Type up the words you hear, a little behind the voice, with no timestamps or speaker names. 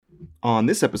On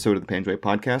this episode of the Panjway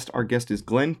Podcast, our guest is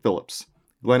Glenn Phillips.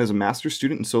 Glenn is a master's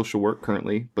student in social work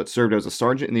currently, but served as a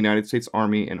sergeant in the United States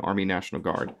Army and Army National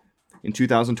Guard. In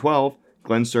 2012,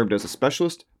 Glenn served as a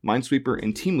specialist, minesweeper,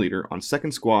 and team leader on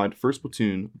 2nd Squad, 1st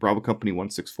Platoon, Bravo Company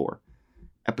 164.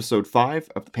 Episode 5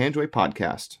 of the Panjway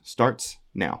Podcast starts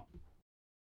now.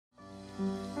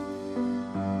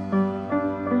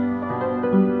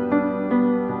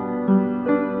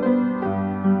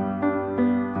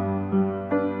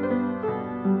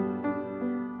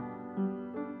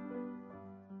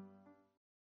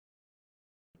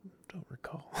 Don't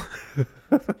recall.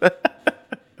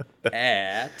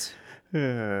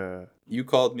 You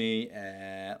called me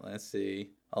at,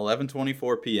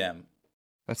 11:24 p.m.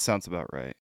 That sounds about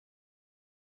right.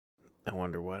 I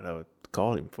wonder what I would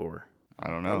call him for. I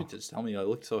don't know. Probably just tell me I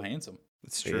look so handsome.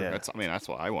 It's true. Yeah. That's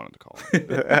what I wanted to call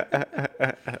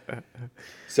it.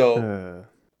 So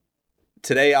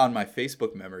today on my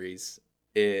Facebook memories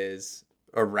is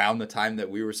around the time that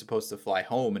we were supposed to fly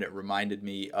home, and it reminded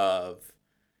me of,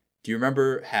 do you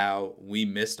remember how we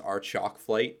missed our chalk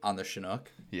flight on the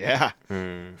Chinook? Yeah.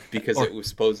 Because it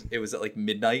was at like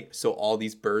midnight, so all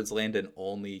these birds landed, and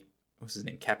only, what's his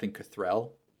name, Captain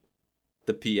Cothrell,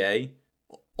 the PA,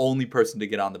 only person to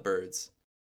get on the birds.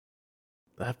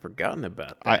 I've forgotten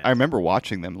about that. I remember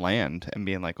watching them land and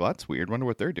being like, well, that's weird. Wonder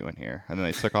what they're doing here. And then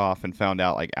they took off and found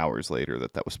out like hours later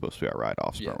that was supposed to be our ride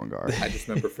off Sparwingar. I just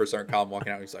remember First Sergeant Colin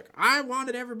walking out. He's like, I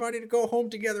wanted everybody to go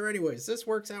home together anyways. This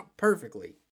works out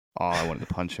perfectly. Oh, I wanted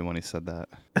to punch him when he said that.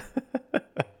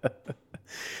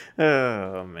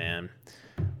 Oh man.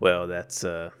 Well,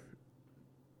 that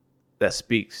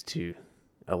speaks to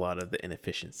a lot of the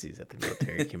inefficiencies that the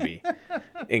military can be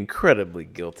incredibly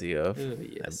guilty of.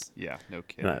 Yes. Yeah, no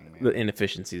kidding. The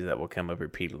inefficiencies that will come up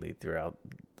repeatedly throughout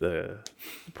the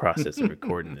process of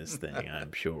recording this thing,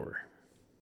 I'm sure.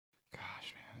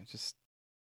 Gosh, man,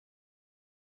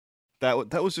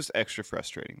 that was just extra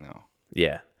frustrating though.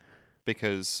 Yeah.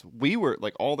 Because we were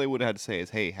like, all they would have had to say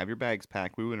is, "Hey, have your bags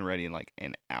packed." We would have been ready in like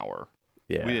an hour.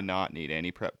 Yeah. We did not need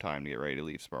any prep time to get ready to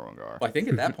leave Sparwingar. Well, I think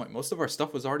at that point, most of our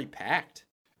stuff was already packed.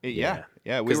 Yeah.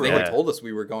 We Because were. they Like, told us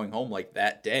we were going home like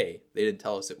that day. They didn't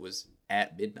tell us it was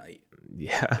at midnight.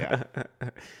 Yeah.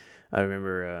 I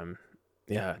remember,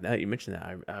 now that you mentioned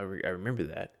that, I remember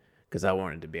that because I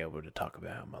wanted to be able to talk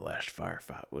about how my last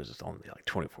firefight was only like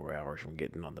 24 hours from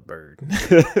getting on the bird.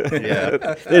 Yeah.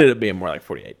 It ended up being more like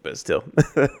 48, but still.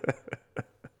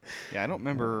 Yeah, I don't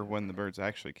remember when the birds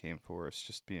actually came for us,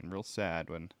 just being real sad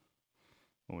when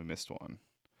we missed one.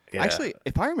 Yeah. Actually,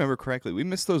 if I remember correctly, we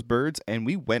missed those birds and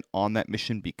we went on that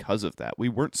mission because of that. We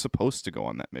weren't supposed to go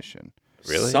on that mission.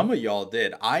 Really? Some of y'all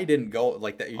did. I didn't go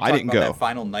like that. You're I talking didn't about go. that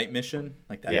final night mission,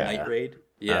 like that Yeah. night raid.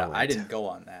 Yeah, I went. didn't go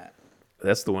on that.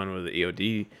 That's the one with the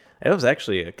EOD. It was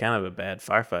actually a kind of a bad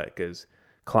firefight because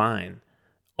Klein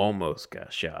almost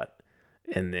got shot,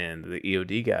 and then the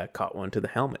EOD guy caught one to the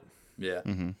helmet. Yeah.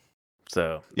 Mm-hmm.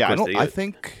 So Yeah, of course, I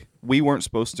think we weren't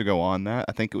supposed to go on that.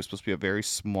 I think it was supposed to be a very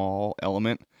small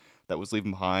element that was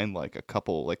leaving behind, like a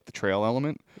couple, like the trail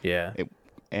element. Yeah.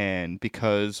 And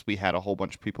because we had a whole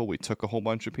bunch of people, we took a whole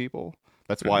bunch of people.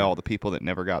 That's why all the people that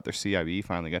never got their CIB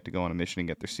finally got to go on a mission and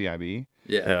get their CIB.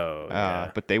 Yeah. Oh,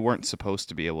 yeah. But they weren't supposed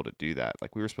to be able to do that.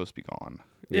 Like, we were supposed to be gone.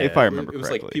 Yeah. If I remember It was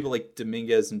correctly. like people like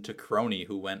Dominguez and Tacroni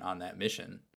who went on that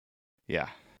mission. Yeah.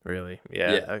 Really?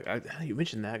 Yeah. You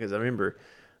mentioned that because I remember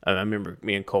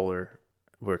me and Kohler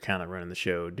were kind of running the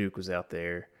show. Duke was out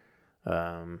there.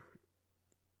 I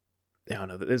don't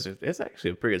know. It's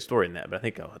actually a pretty good story in that, but I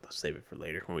think I'll have to save it for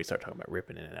later when we start talking about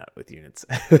ripping in and out with units.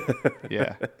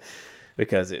 Yeah.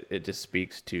 Because it just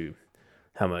speaks to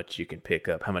how much you can pick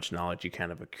up, how much knowledge you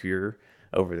kind of accrue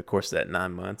over the course of that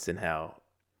 9 months, and how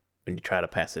when you try to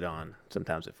pass it on,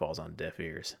 sometimes it falls on deaf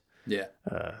ears. Yeah.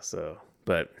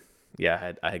 But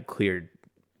yeah, I had cleared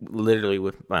literally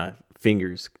with my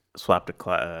fingers, swapped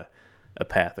a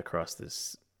path across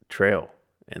this trail,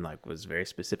 and like was very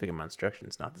specific in my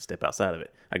instructions not to step outside of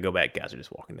it. I go back, guys are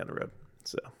just walking down the road.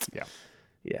 So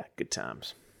yeah, good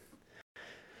times.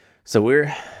 So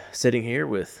we're sitting here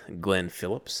with Glenn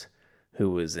Phillips,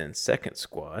 who was in 2nd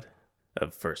Squad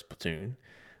of 1st Platoon,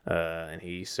 and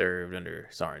he served under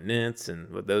Sergeant Nintz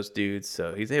and with those dudes.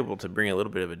 So he's able to bring a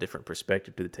little bit of a different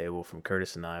perspective to the table from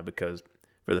Curtis and I, because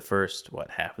for the first,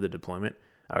 half of the deployment,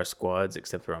 our squads,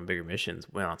 except for on bigger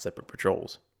missions, went on separate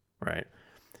patrols, right?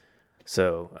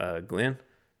 So, Glenn,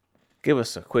 give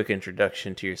us a quick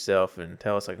introduction to yourself and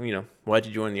tell us, why'd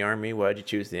you join the Army? Why'd you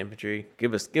choose the infantry?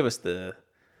 Give us the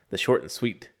short and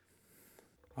sweet.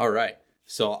 All right.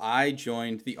 So I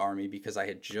joined the Army because I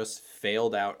had just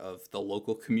failed out of the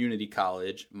local community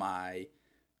college my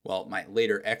Well, my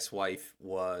later ex-wife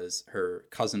her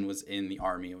cousin was in the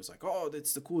Army. It was like, oh,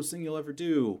 that's the coolest thing you'll ever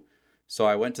do. So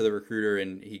I went to the recruiter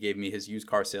and he gave me his used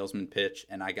car salesman pitch,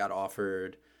 and I got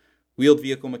offered wheeled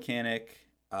vehicle mechanic,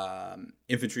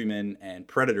 infantryman, and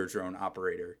predator drone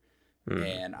operator.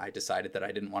 And I decided that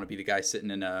I didn't want to be the guy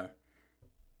sitting in a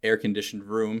air-conditioned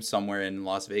room somewhere in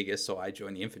Las Vegas. So I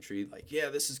joined the infantry. Like, yeah,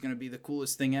 this is going to be the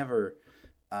coolest thing ever.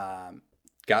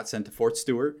 Got sent to Fort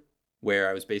Stewart, where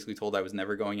I was basically told I was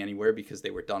never going anywhere because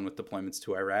they were done with deployments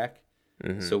to Iraq.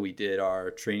 So we did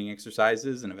our training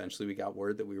exercises, and eventually we got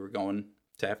word that we were going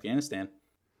to Afghanistan.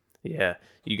 Yeah,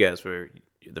 you guys were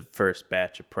the first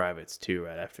batch of privates too,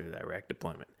 right after the Iraq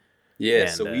deployment. Yeah,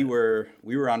 And, so we were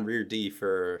on Rear D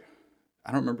for,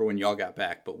 I don't remember when y'all got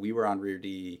back, but we were on Rear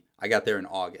D. I got there in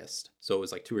August, so it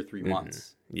was like 2 or 3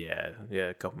 months. Yeah,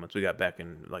 a couple months. We got back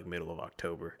in like middle of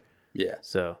October. Yeah.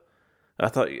 So I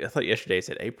thought yesterday it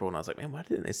said April, and I was like, man, why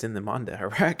didn't they send them on to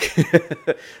Iraq?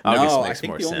 No, I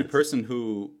think the only person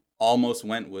who almost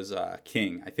went was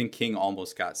King. I think King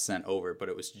almost got sent over, but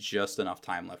it was just enough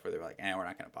time left where they were like, we're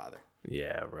not going to bother.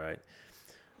 Yeah, right.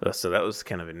 So that was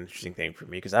kind of an interesting thing for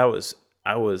me because I was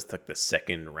like the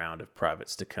second round of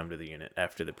privates to come to the unit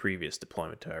after the previous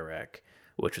deployment to Iraq,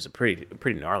 which was a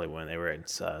pretty gnarly one. They were in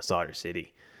Sadr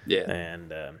City. Yeah.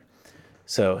 And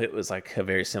so it was like a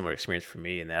very similar experience for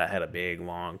me in that I had a big,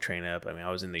 long train up. I mean,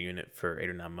 I was in the unit for 8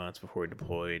 or 9 months before we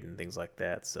deployed and things like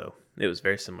that. So it was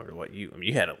very similar to what you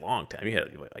had a long time. You had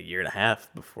a year and a half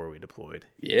before we deployed.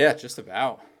 Yeah, just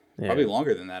about. Yeah. Probably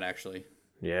longer than that, actually.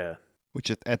 Yeah.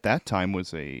 Which at that time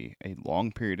was a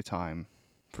long period of time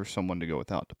for someone to go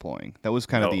without deploying. That was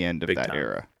kind of the end of big that time.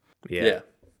 era. Yeah,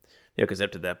 because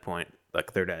up to that point,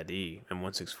 like Third ID and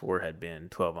 164 had been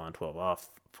 12 on, 12 off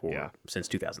since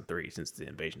 2003, since the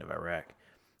invasion of Iraq.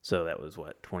 So that was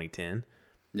what, 2010.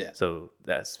 Yeah. So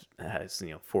that's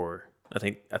for I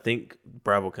think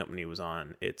Bravo Company was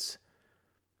on its.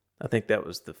 I think that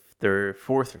was the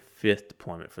fourth or fifth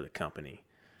deployment for the company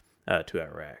to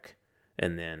Iraq,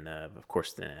 and then of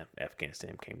course then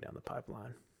Afghanistan came down the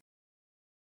pipeline.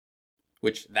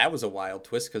 Which that was a wild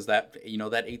twist because that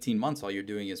 18 months all you're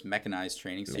doing is mechanized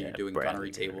training. So you're doing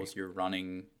gunnery tables, you're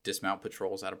running dismount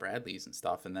patrols out of Bradleys and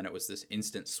stuff, and then it was this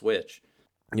instant switch.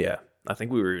 Yeah, I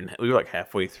think we were like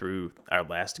halfway through our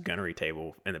last gunnery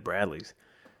table in the Bradleys,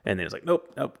 and then it's like,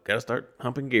 nope, gotta start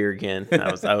humping gear again.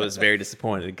 I was very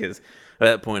disappointed because at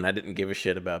that point I didn't give a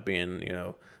shit about being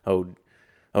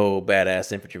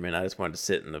badass infantryman. I just wanted to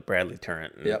sit in the Bradley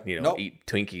turret and eat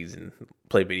Twinkies and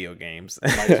play video games.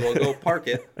 Might as well go park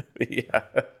it. Yeah.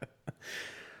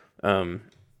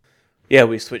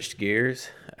 We switched gears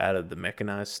out of the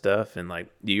mechanized stuff, and like,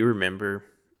 I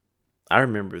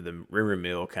remember the rumor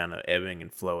mill kind of ebbing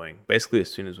and flowing. Basically,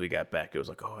 as soon as we got back, it was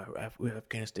like, we're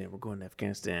Afghanistan, we're going to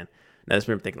Afghanistan. And I just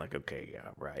remember thinking like, okay,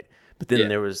 yeah, right. But then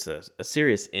there was a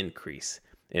serious increase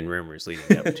in rumors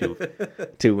leading up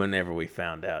to whenever we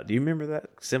found out. Do you remember that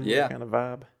similar kind of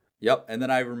vibe? Yep. And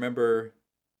then I remember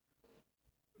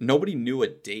nobody knew a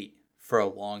date for a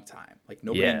long time. Like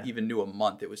nobody even knew a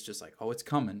month. It was just like, oh, it's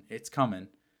coming. It's coming.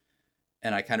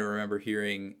 And I kind of remember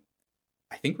hearing,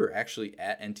 I think we were actually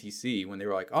at NTC when they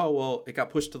were like, oh, well, it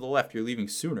got pushed to the left. You're leaving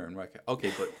sooner. And we're like,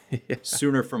 okay, but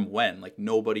sooner from when? Like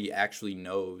nobody actually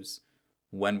knows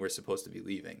when we're supposed to be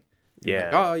leaving. Yeah.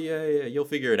 Like, oh, yeah, you'll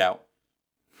figure it out.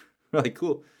 We're like,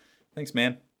 cool. Thanks,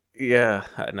 man. Yeah.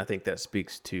 And I think that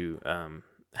speaks to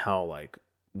how like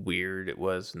weird it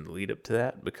was in the lead up to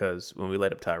that, because when we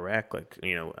led up to Iraq, like,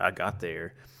 I got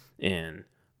there in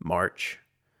March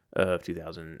of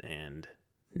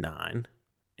 2009,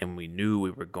 and we knew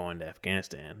we were going to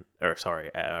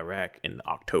Iraq in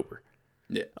October.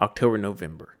 Yeah. October,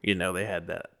 November. They had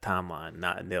that timeline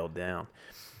not nailed down.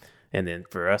 And then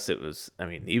for us, it was,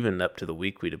 even up to the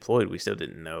week we deployed, we still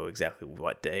didn't know exactly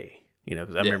what day,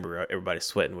 because I remember everybody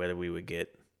sweating whether we would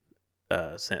get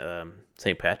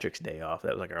St. Patrick's Day off.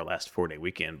 That was like our last 4-day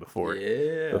weekend before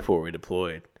we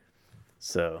deployed.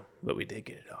 So, but we did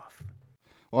get it off.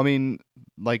 Well,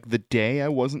 like the day I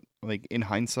wasn't, like in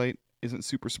hindsight, isn't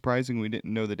super surprising we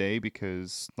didn't know the day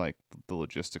because like the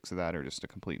logistics of that are just a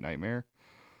complete nightmare.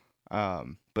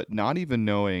 But not even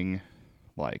knowing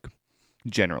like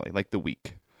generally like the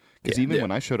week, because even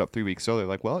when I showed up 3 weeks earlier,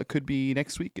 like, well, it could be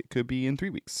next week, it could be in 3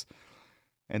 weeks.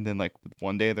 And then like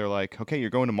one day they're like, okay, you're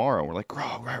going tomorrow. We're like,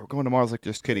 oh, right, we're going tomorrow. I was like,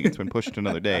 just kidding, it's been pushed to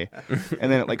another day.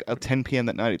 And then at like 10 p.m.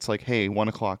 that night, it's like, hey, 1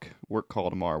 o'clock work call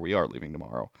tomorrow, we are leaving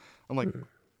tomorrow. I'm like,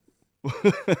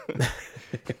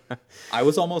 I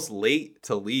was almost late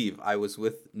to leave. I was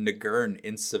with Nagurn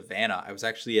in Savannah. I was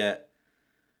actually at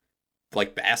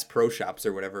like Bass Pro Shops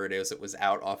or whatever it is. It was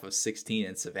out off of 16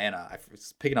 in Savannah. I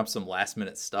was picking up some last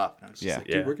minute stuff. And I was just like,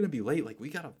 dude, we're going to be late. Like, we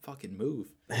got to fucking move.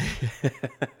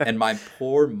 And my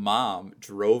poor mom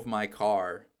drove my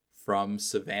car from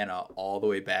Savannah all the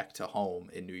way back to home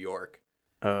in New York.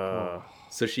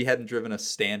 So she hadn't driven a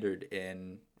Standard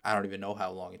in, I don't even know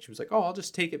how long. And she was like, oh, I'll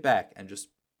just take it back. And just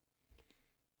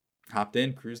hopped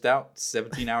in, cruised out.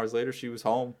 17 hours later, she was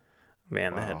home.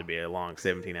 Man, that had to be a long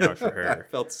 17 hours for her. I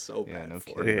felt so bad no for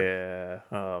kidding. her.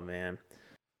 Yeah. Oh, man.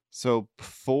 So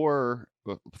before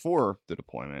the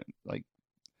deployment, like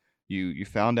you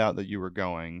found out that you were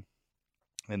going,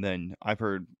 and then I've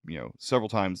heard several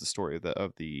times the story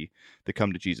of the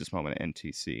come to Jesus moment at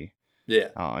NTC.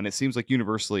 Yeah. And it seems like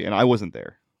universally, and I wasn't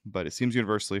there, but it seems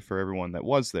universally for everyone that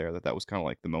was there that was kind of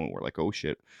like the moment where like, oh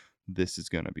shit, this is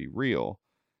gonna be real.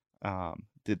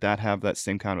 Did that have that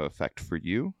same kind of effect for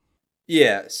you?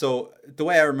 Yeah, so the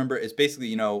way I remember it is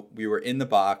basically, we were in the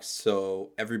box,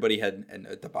 so everybody had in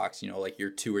the box, like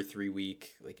your 2 or 3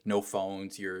 week, like no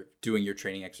phones, you're doing your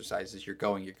training exercises, you're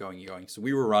going. So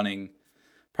we were running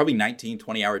probably 19,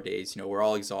 20-hour days, we're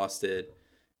all exhausted,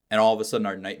 and all of a sudden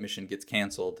our night mission gets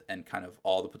canceled, and kind of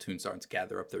all the platoon sergeants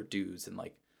gather up their dues in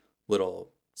like little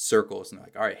circles, and they're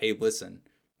like, all right, hey, listen,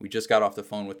 we just got off the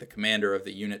phone with the commander of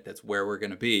the unit that's where we're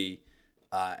going to be.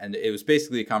 And it was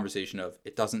basically a conversation of,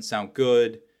 it doesn't sound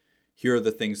good. Here are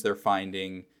the things they're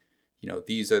finding.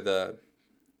 These are the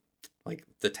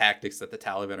tactics that the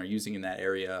Taliban are using in that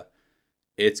area.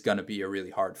 It's going to be a really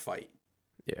hard fight.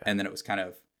 Yeah. And then it was kind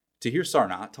of, to hear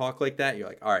Sarnath talk like that, you're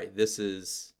like, all right, this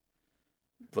is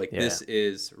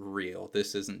real.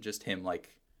 This isn't just him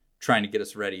like trying to get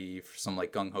us ready for some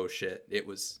like gung-ho shit. It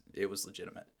was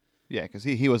legitimate. Yeah, because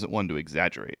he wasn't one to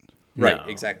exaggerate. Right,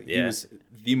 No, exactly. yeah. He was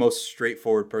the most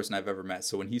straightforward person I've ever met.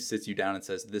 So when he sits you down and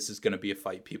says, this is going to be a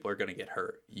fight, people are going to get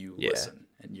hurt, you listen.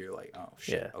 And you're like, oh,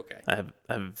 shit, okay. I have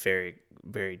a very,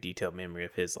 very detailed memory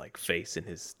of his like face and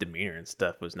his demeanor and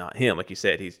stuff was not him. Like you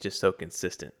said, he's just so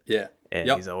consistent. Yeah. And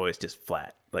Yep. he's always just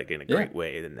flat, like in a great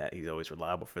way. And that he's always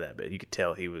reliable for that. But you could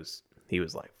tell he was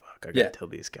like, fuck, I got to tell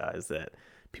these guys that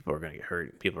people are going to get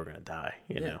hurt. People are going to die,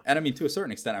 you know? And I mean, to a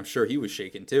certain extent, I'm sure he was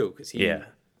shaken too. Because he... Yeah.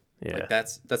 Like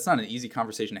that's not an easy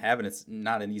conversation to have, and it's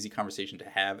not an easy conversation to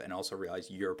have and also realize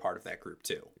you're part of that group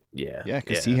too. Yeah. Yeah,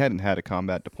 because he hadn't had a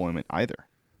combat deployment either.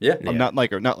 Yeah. Not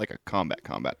like a combat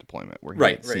deployment where he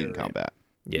had seen combat.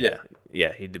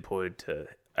 Yeah. He deployed to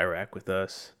Iraq with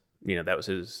us. That was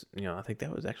his, I think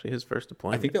that was actually his first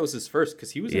deployment. I think that was his first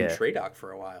because he was in TRADOC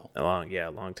for a while. A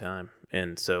long time.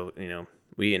 And so,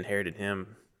 we inherited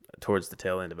him towards the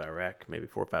tail end of Iraq, maybe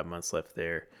 4 or 5 months left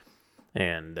there.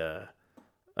 And,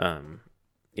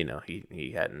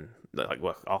 he hadn't, like,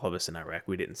 well, all of us in Iraq,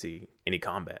 we didn't see any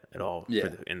combat at all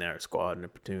in our squad and a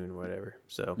platoon or whatever.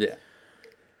 So,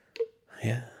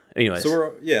 yeah. Anyways.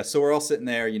 So we're all sitting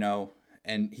there,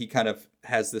 and he kind of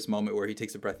has this moment where he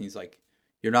takes a breath and he's like,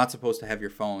 you're not supposed to have your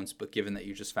phones, but given that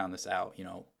you just found this out,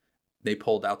 they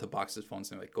pulled out the boxes of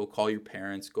phones and they're like, go call your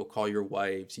parents, go call your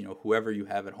wives, whoever you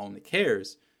have at home that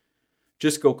cares,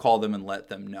 just go call them and let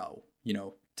them know,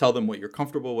 tell them what you're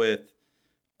comfortable with.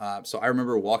 So I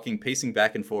remember pacing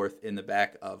back and forth in the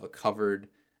back of a covered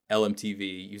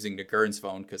LMTV using Nagurn's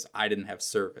phone because I didn't have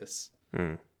service.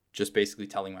 Just basically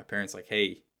telling my parents, like,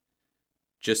 hey,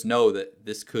 just know that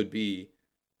this could be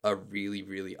a really,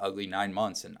 really ugly 9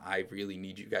 months, and I really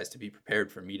need you guys to be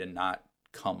prepared for me to not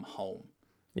come home.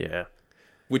 Yeah.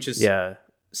 Which is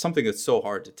something that's so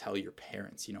hard to tell your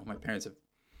parents. My parents have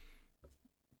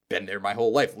been there my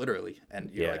whole life, literally. And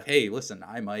you're like, hey, listen,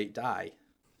 I might die.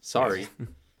 Sorry.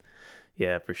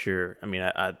 Yeah, for sure. I mean,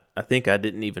 I think I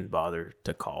didn't even bother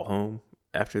to call home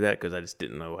after that because I just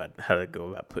didn't know how to go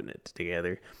about putting it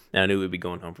together. And I knew we'd be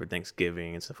going home for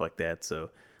Thanksgiving and stuff like that. So,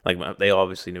 like, they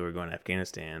obviously knew we were going to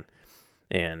Afghanistan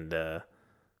and up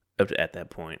to at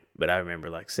that point. But I remember,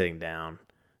 like, sitting down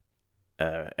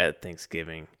at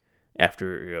Thanksgiving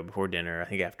after, before dinner. I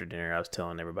think after dinner, I was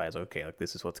telling everybody, I was like, okay, like,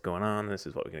 this is what's going on. This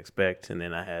is what we can expect. And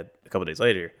then I had, a couple days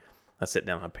later, I sat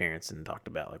down with my parents and talked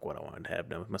about like what I wanted to have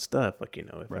done with my stuff. Like,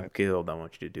 if I'm killed, I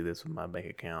want you to do this with my bank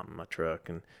account and my truck.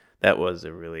 And that was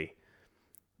a really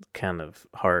kind of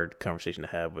hard conversation to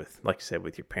have with, like you said,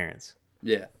 with your parents.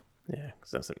 Yeah. Yeah, because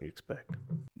that's something you expect.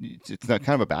 It's not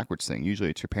kind of a backwards thing.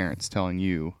 Usually it's your parents telling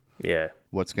you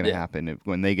what's going to happen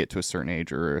when they get to a certain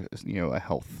age or, a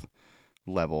health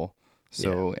level.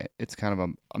 So it's kind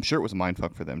of I'm sure it was a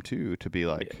mindfuck for them too, to be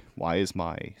like, why is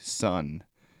my son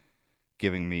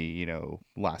giving me,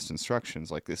 last instructions?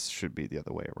 Like, this should be the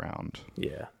other way around.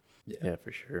 Yeah,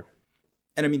 for sure.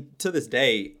 And I mean, to this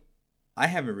day, I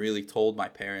haven't really told my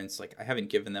parents, like, I haven't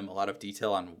given them a lot of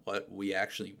detail on what we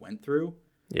actually went through.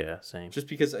 Yeah, same. Just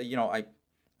because,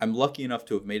 I'm lucky enough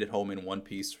to have made it home in one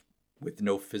piece with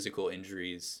no physical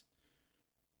injuries.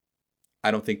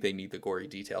 I don't think they need the gory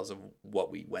details of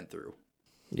what we went through.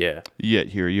 Yeah. Yet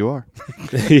here you are.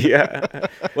 Yeah.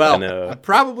 Well, I know. I'm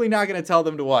probably not going to tell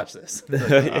them to watch this.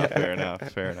 Fair enough.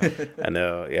 Fair enough. I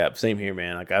know. Yeah, same here,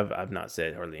 man. Like I've not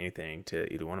said hardly anything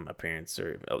to either one of my parents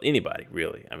or anybody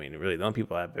really. I mean, really, the only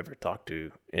people I've ever talked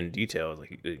to in detail is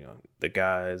like the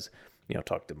guys.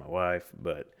 Talked to my wife,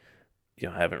 but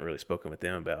I haven't really spoken with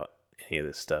them about any of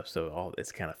this stuff. So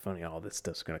it's kind of funny. All this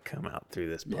stuff's going to come out through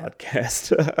this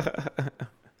podcast.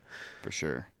 For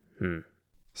sure. Hmm.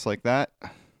 It's like that.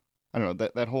 I don't know,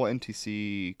 that whole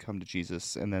NTC come to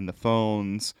Jesus and then the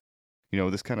phones,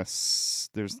 this kind of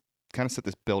set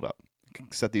this build up,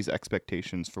 set these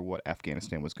expectations for what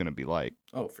Afghanistan was going to be like.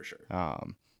 Oh, for sure.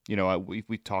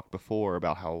 We talked before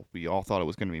about how we all thought it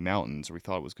was going to be mountains, or we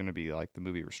thought it was going to be like the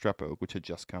movie Restrepo, which had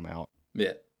just come out.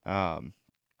 Yeah.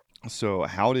 So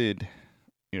how did,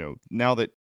 now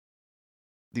that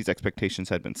these expectations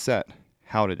had been set,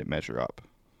 how did it measure up?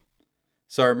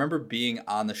 So I remember being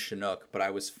on the Chinook, but I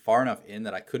was far enough in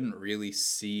that I couldn't really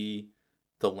see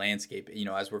the landscape,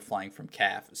 as we're flying from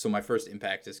CAF. So my first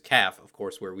impact is CAF, of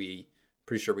course, where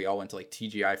pretty sure we all went to like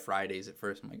TGI Fridays at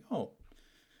first. I'm like, oh,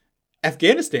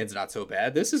 Afghanistan's not so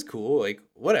bad. This is cool. Like,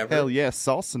 whatever. Hell yeah,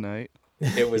 salsa night.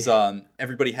 It was,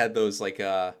 everybody had those like,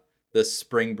 the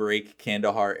spring break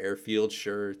Kandahar airfield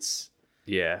shirts.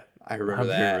 Yeah. I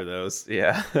remember those.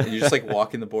 Yeah. And you're just like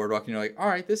walking the boardwalk and you're like, all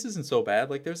right, this isn't so bad.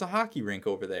 Like there's a hockey rink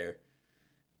over there.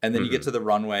 And then you get to the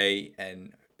runway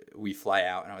and we fly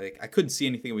out and I couldn't see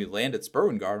anything. We land at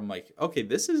Spurwingard. I'm like, okay,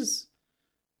 this is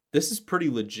pretty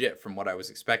legit from what I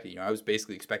was expecting. I was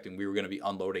basically expecting we were going to be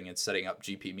unloading and setting up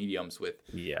GP mediums with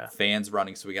fans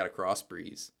running. So we got a cross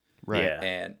breeze. Right. Yeah.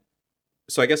 And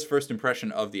so I guess first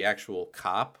impression of the actual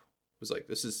cop was like,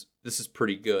 this is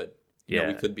pretty good.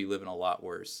 We could be living a lot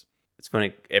worse. It's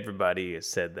funny. Everybody has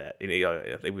said that.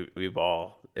 I think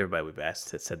everybody we've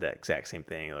asked has said that exact same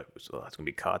thing. Like, it's going to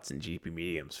be COTS and GP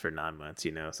mediums for 9 months.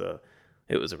 So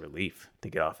it was a relief to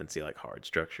get off and see like hard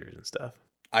structures and stuff.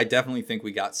 I definitely think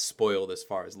we got spoiled as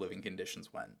far as living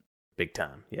conditions went. Big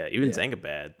time. Yeah. Even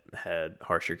Zangabad had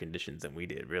harsher conditions than we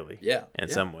did, really. Yeah. In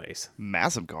some ways.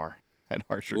 Mazamgar had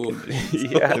harsher conditions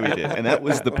than we did, and that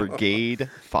was the brigade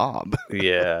fob.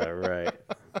 Yeah. Right.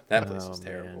 That place was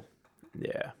terrible. Man.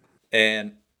 Yeah.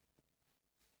 And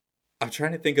I'm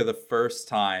trying to think of the first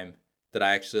time that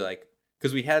I actually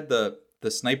because we had the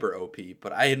sniper OP,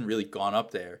 but I hadn't really gone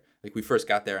up there. Like we first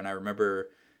got there and I remember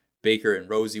Baker and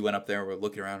Rosie went up there and we're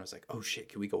looking around. I was like, oh shit,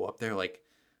 can we go up there? Like,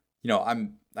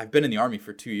 I've been in the Army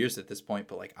for 2 years at this point,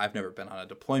 but like I've never been on a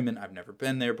deployment. I've never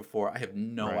been there before. I have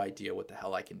no idea what the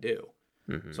hell I can do.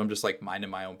 Mm-hmm. So I'm just like minding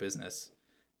my own business.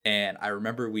 And I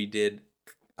remember we did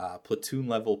platoon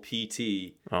level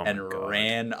PT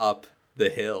ran up the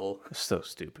hill. So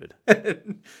stupid.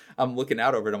 I'm looking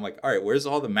out over it. I'm like, all right, where's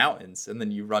all the mountains? And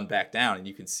then you run back down and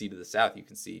you can see to the south, you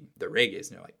can see the Reggaes.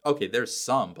 And you're like, okay, there's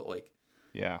some, but like,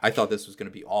 I thought this was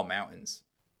going to be all mountains.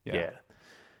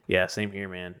 Yeah, same here,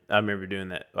 man. I remember doing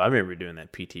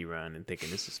that PT run and thinking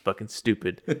this is fucking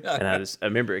stupid. And I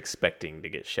remember expecting to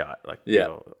get shot. Like,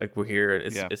 like we're here.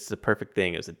 It's the perfect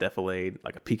thing. It was a defilade,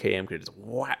 like a PKM could just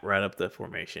whack right up the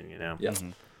formation, Yeah. Mm-hmm.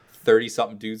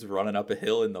 30-something dudes running up a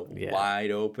hill in the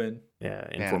wide open. Yeah.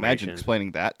 Imagine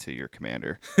explaining that to your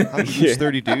commander. How did you lose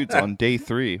 30 dudes on day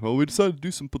 3? Well, we decided to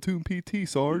do some platoon PT,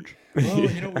 Sarge. Well,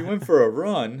 we went for a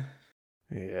run.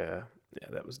 Yeah. Yeah,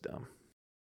 that was dumb.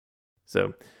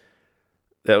 So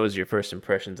that was your first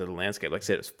impressions of the landscape. Like I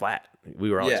said, it was flat. We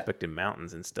were all expecting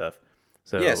mountains and stuff.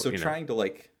 So trying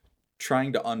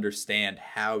to understand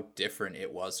how different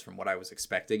it was from what I was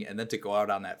expecting, and then to go out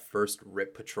on that first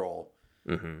RIP patrol.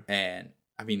 Mm-hmm. And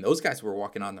I mean, those guys were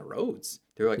walking on the roads.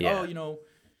 They were like,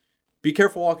 be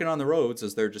careful walking on the roads,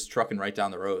 as they're just trucking right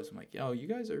down the roads. I'm like, you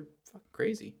guys are fucking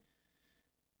crazy.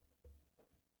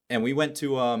 And we went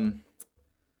to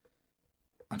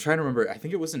I'm trying to remember. I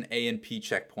think it was an A&P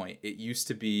checkpoint. It used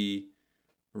to be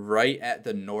right at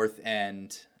the north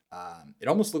end. It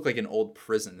almost looked like an old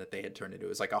prison that they had turned into. It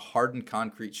was like a hardened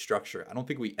concrete structure. I don't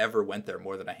think we ever went there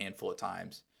more than a handful of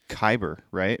times. Khyber,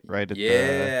 right? Right at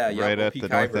the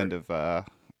north end of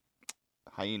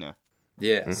Hyena.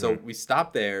 Yeah. Mm-hmm. So we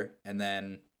stopped there, and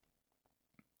then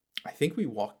I think we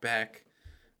walked back.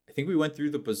 I think we went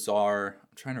through the bazaar.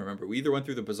 I'm trying to remember. We either went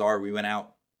through the bazaar, or we went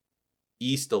out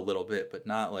east a little bit, but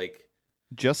not like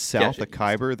just south of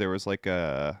Khyber. There was like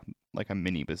a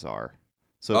mini bazaar.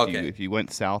 So Okay. if you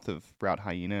went south of Route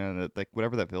Hyena, like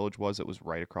whatever that village was, it was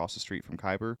right across the street from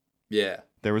Khyber. Yeah.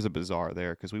 There was a bazaar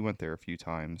there because we went there a few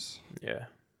times. Yeah.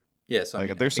 Yeah. So I Like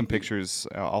mean, I there's some think we- pictures.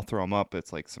 I'll throw them up.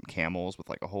 It's like some camels with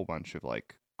like a whole bunch of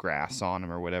like grass on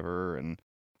them or whatever, and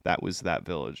that was that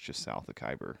village just south of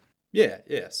Khyber. Yeah.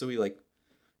 Yeah. So we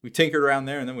tinkered around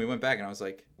there, and then we went back, and I was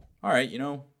like, all right,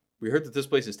 we heard that this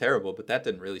place is terrible, but that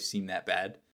didn't really seem that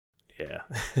bad. Yeah.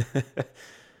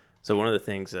 So one of the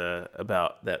things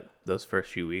about those first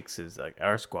few weeks is like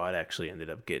our squad actually ended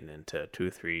up getting into 2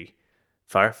 or 3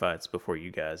 firefights before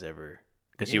you guys ever,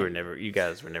 because you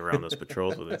guys were never on those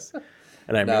patrols with us.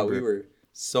 And I No, remember we were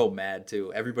so mad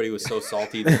too. Everybody was so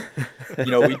salty that,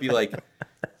 we'd be like,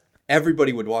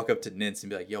 everybody would walk up to Nintz and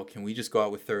be like, yo, can we just go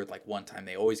out with third? Like one time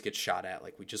they always get shot at.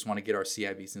 Like we just want to get our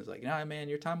CIBs. And it's like, nah, man,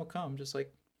 your time will come. Just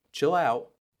like chill out.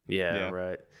 Yeah.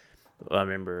 Right. Well, I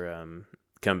remember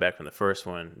coming back from the first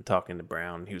one, talking to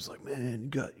Brown. He was like, "Man,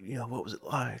 you got, what was it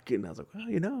like?" And I was like, "Well,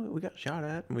 we got shot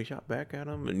at, and we shot back at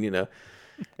them, and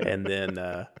And then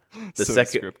the So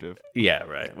second, descriptive. yeah,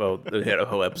 right. Well, we had a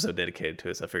whole episode dedicated to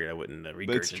it, so I figured I wouldn't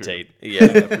That's true. regurgitate. I Yeah,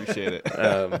 appreciate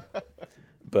it.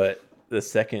 but the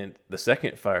second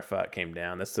firefight came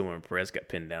down. That's the one where Perez got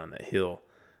pinned down on that hill,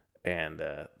 and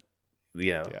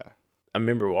Yeah. I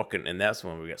remember walking, and that's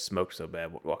when we got smoked so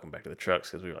bad walking back to the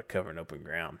trucks because we were like covering open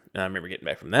ground. And I remember getting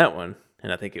back from that one,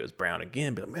 and I think it was Brown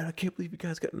again. But man, I can't believe you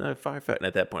guys got another firefight. And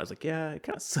at that point, I was like, yeah, it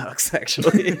kind of sucks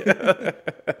actually.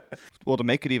 Well, to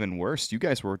make it even worse, you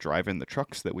guys were driving the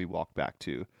trucks that we walked back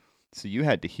to. So you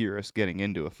had to hear us getting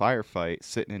into a firefight,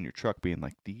 sitting in your truck being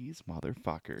like, these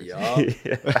motherfuckers.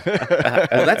 Yeah.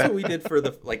 Well, that's what we did for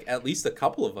at least a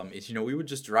couple of them is, we would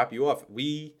just drop you off.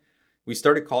 We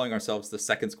started calling ourselves the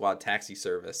Second Squad Taxi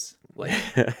Service, like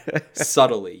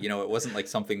subtly. It wasn't like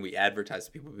something we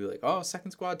advertised. People would be like, "Oh,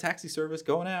 Second Squad Taxi Service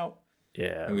going out,"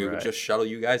 Yeah, and we right. would just shuttle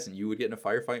you guys, and you would get in a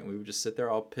firefight, and we would just sit there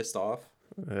all pissed off.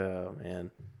 Oh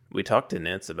man, we talked to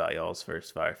Nance about y'all's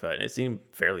first firefight, and it seemed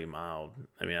fairly mild.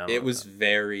 I mean, It was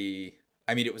very.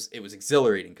 I mean, it was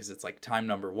exhilarating because it's like time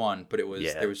number one, but there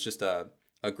was just a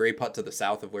gray putt to the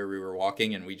south of where we were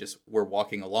walking, and we just were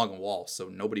walking along a wall, so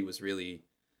nobody was really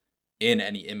in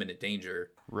any imminent danger.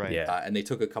 Right. Yeah. And they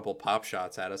took a couple pop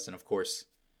shots at us, and of course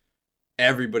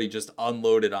everybody just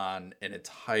unloaded on an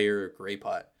entire gray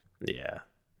putt. Yeah,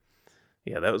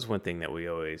 that was one thing that we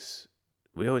always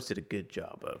did a good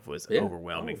job of was Yeah.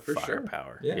 overwhelming Oh, for sure.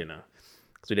 firepower. Yeah.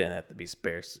 Because we didn't have to be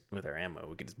sparse with our ammo;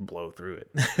 we could just blow through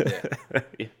it.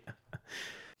 Yeah.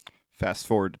 Fast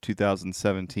forward to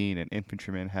 2017, and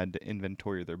infantrymen had to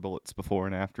inventory their bullets before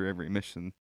and after every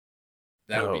mission.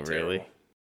 That would Oh, be terrible. really?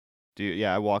 Dude,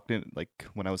 yeah, I walked in, like,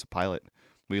 when I was a pilot,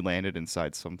 we landed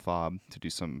inside some fob to do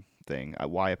some thing.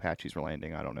 Why Apaches were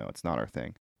landing, I don't know. It's not our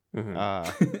thing.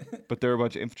 Mhm. But there were a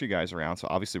bunch of infantry guys around, so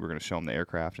obviously we're going to show them the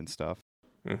aircraft and stuff.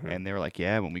 Mhm. And they were like,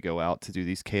 yeah, when we go out to do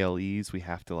these KLEs, we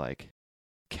have to, like,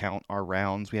 count our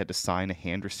rounds. We had to sign a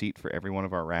hand receipt for every one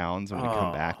of our rounds. When we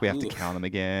come back, we have to Oof. count them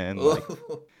again. Like,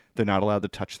 they're not allowed to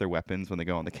touch their weapons when they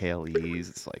go on the KLEs.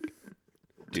 It's like,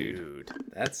 Dude,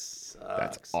 That sucks.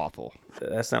 that's awful.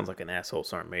 that sounds like an asshole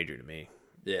sergeant major to me.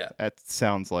 Yeah. That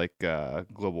sounds like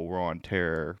Global War on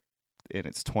Terror in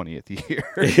its 20th year.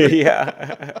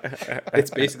 Yeah.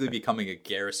 It's basically becoming a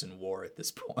garrison war at this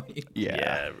point.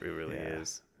 Yeah, it really Yeah.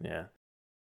 is.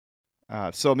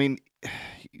 Yeah. So, I mean,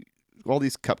 all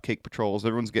these cupcake patrols,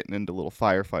 everyone's getting into little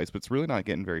firefights, but it's really not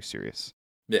getting very serious.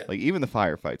 Yeah. Like, even the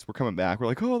firefights, we're coming back. We're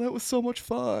like, oh, that was so much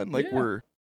fun. Like, Yeah.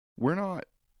 we're not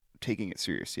taking it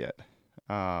serious yet.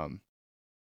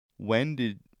 When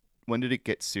did it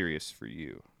get serious for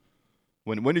you?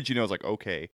 When did you know, it's like,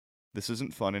 okay, this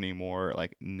isn't fun anymore.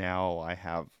 Like, now I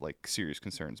have, like, serious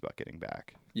concerns about getting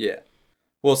back. Yeah.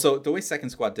 Well, so the way Second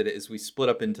Squad did it is we split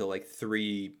up into like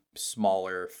 3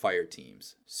 smaller fire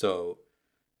teams. So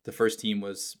the first team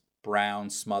was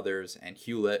Brown, Smothers, and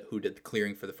Hewlett, who did the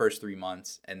clearing for the first 3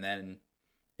 months. And then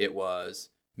it was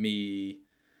me,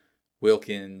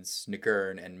 Wilkins,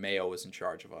 Nagurn, and Mayo was in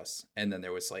charge of us. And then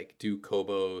there was like Duke,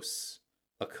 Kobos,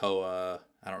 Akoa,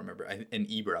 I don't remember, and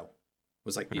Ebro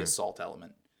was like the assault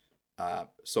element.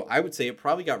 So I would say it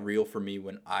probably got real for me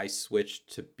when I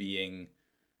switched to being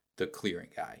the clearing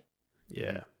guy.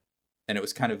 Yeah. And it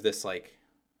was kind of this like,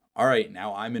 all right,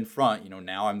 now I'm in front,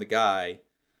 now I'm the guy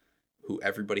who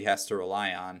everybody has to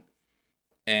rely on.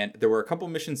 And there were a couple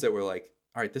missions that were like,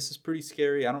 all right, this is pretty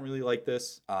scary. I don't really like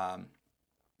this.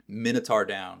 Minotaur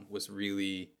Down was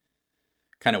really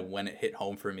kind of when it hit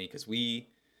home for me, because we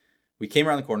came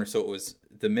around the corner. So it was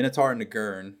the Minotaur and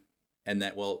Nagurn, and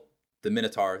then, the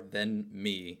Minotaur, then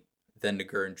me, then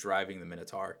Nagurn driving the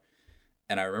Minotaur.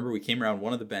 And I remember we came around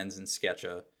one of the bends in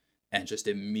Sketcha, and just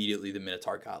immediately the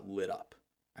Minotaur got lit up.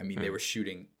 I mean, they were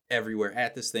shooting everywhere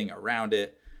at this thing, around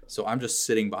it. So I'm just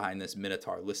sitting behind this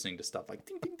Minotaur listening to stuff like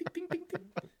ding, ding, ding, ding, ding, ding.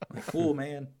 I'm like, cool,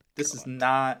 man. This is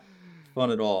not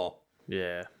fun at all.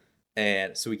 Yeah.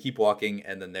 And so we keep walking,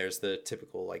 and then there's the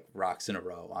typical like rocks in a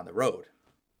row on the road.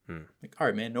 Like, all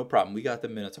right, man, no problem. We got the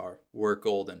Minotaur. We're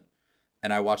golden.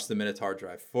 And I watched the Minotaur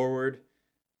drive forward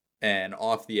and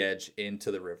off the edge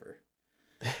into the river.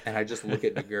 And I just look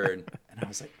at Nagurn, and I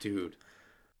was like, dude.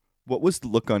 What was the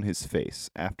look on his face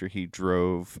after he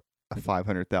drove a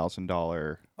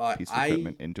 $500,000 piece of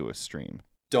equipment into a stream?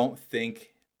 Don't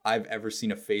think I've ever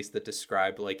seen a face that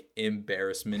described like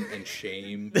embarrassment and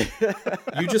shame.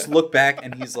 You just look back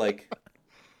and he's like,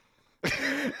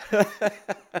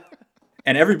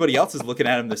 and everybody else is looking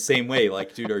at him the same way.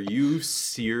 Like, dude, are you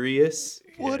serious?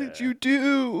 What did you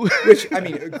do? Which, I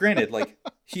mean, granted, like,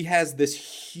 he has this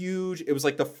huge, it was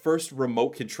like the first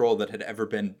remote control that had ever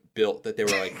been built that they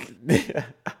were like,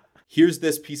 here's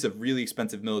this piece of really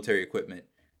expensive military equipment.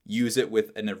 Use it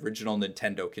with an original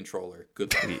Nintendo controller.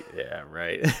 Good luck. Yeah,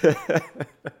 right.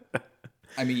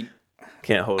 I mean,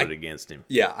 can't hold it against him.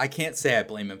 Yeah, I can't say I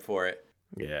blame him for it.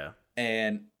 Yeah.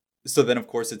 And so then, of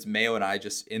course, it's Mayo and I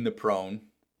just in the prone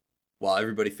while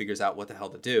everybody figures out what the hell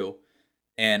to do.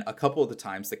 And a couple of the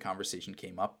times the conversation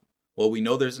came up, well, we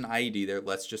know there's an IED there.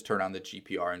 Let's just turn on the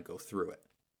GPR and go through it.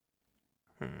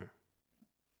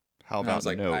 How And about I was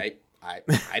like, no?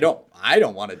 I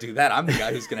don't want to do that. I'm the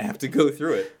guy who's going to have to go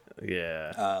through it.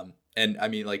 Yeah. And I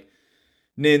mean, like,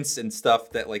 Nintz and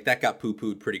stuff that like that got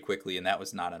poo-pooed pretty quickly, and that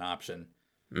was not an option.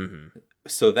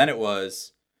 So then it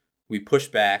was, we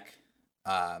pushed back.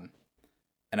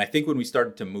 And I think when we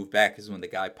started to move back is when the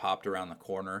guy popped around the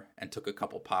corner and took a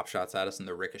couple pop shots at us in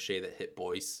the ricochet that hit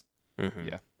Boyce.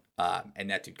 Yeah. And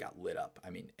that dude got lit up. I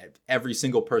mean, every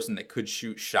single person that could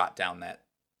shoot shot down that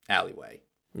alleyway.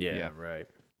 Yeah, right.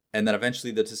 And then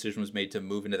eventually the decision was made to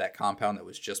move into that compound that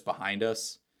was just behind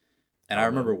us. And I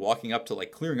remember walking up to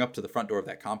like clearing up to the front door of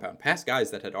that compound, past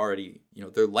guys that had already, you know,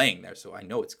 they're laying there. So I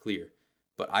know it's clear,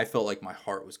 but I felt like my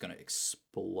heart was going to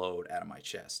explode out of my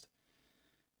chest.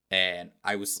 And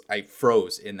I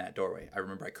froze in that doorway. I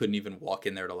remember I couldn't even walk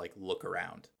in there to like look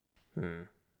around.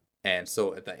 And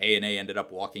so the A&A ended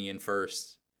up walking in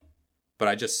first. But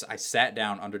I sat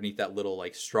down underneath that little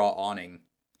like straw awning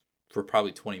for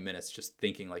probably 20 minutes, just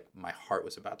thinking like my heart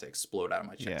was about to explode out of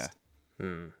my chest.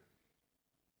 Yeah.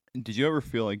 Did you ever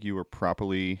feel like you were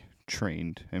properly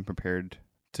trained and prepared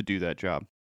to do that job?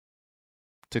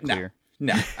 To clear?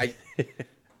 No. I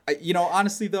you know,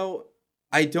 honestly though,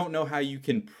 I don't know how you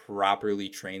can properly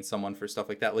train someone for stuff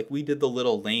like that. Like we did the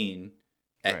little lane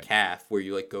at CAF where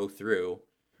you like go through,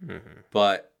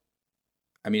 but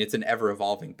I mean, it's an ever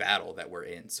evolving battle that we're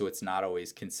in. So it's not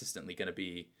always consistently going to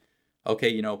be, okay,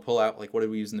 you know, pull out, like, what did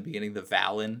we use in the beginning? The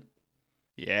Valen.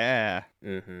 Yeah.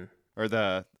 Or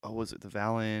was it the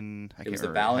Valen? It was the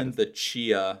Valen, the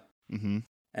Chia,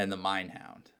 and the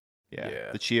Minehound.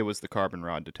 Yeah. The Chia was the carbon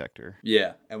rod detector.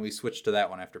 Yeah. And we switched to that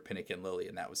one after Pinnock and Lily.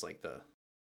 And that was like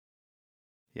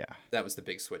that was the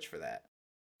big switch for that.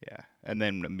 Yeah. And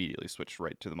then immediately switched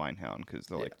right to the Minehound because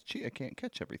they're like, Chia can't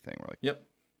catch everything. We're like, yep.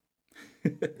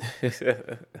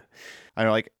 I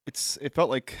know, like it felt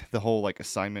like the whole like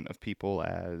assignment of people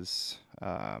as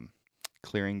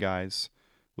clearing guys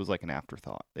was like an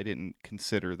afterthought. They didn't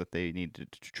consider that they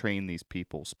needed to train these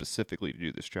people specifically to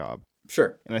do this job.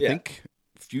 Sure. And I think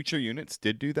future units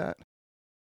did do that.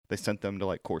 They sent them to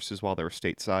like courses while they were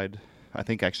stateside. I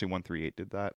think actually 138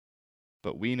 did that.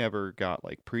 But we never got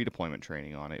like pre-deployment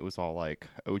training on it. It was all like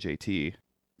OJT.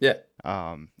 Yeah.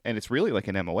 And it's really like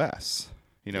an MOS.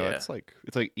 You know, it's like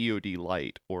EOD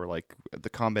light or like the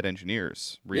combat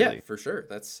engineers, really. Yeah, for sure.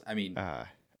 That's, I mean,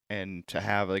 and to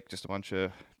have like just a bunch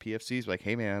of PFCs like,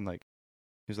 hey man, like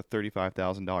here's a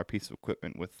 $35,000 piece of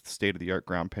equipment with state-of-the-art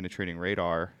ground penetrating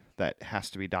radar that has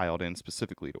to be dialed in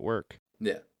specifically to work.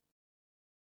 Yeah.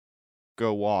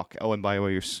 Go walk. Oh, and by the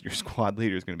way, your squad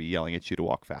leader is going to be yelling at you to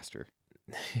walk faster.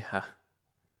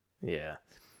 Yeah.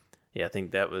 I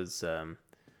think that was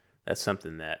that's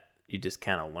something that you just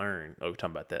kind of learn. Oh, we're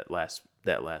talking about my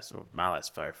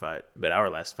last firefight, but our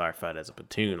last firefight as a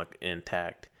platoon, like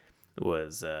intact,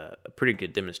 was a pretty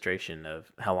good demonstration of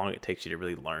how long it takes you to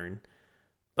really learn,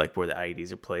 like where the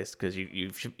IEDs are placed, because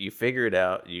you figure it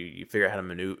out, you figure out how to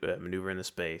maneuver in the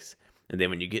space, and then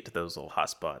when you get to those little hot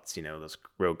spots, you know, those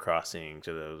road crossings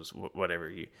or those whatever,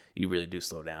 you really do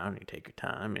slow down and you take your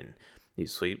time and you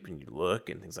sweep and you look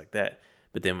and things like that.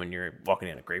 But then when you're walking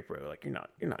down a grape road, like you're not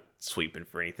sweeping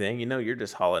for anything, you know, you're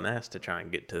just hauling ass to try and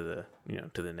get to the, you know,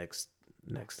 to the next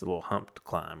little hump to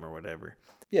climb or whatever.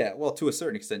 Yeah, well, to a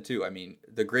certain extent too. I mean,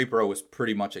 the Great Bro was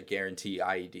pretty much a guarantee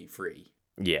IED free.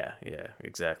 Yeah,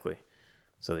 exactly.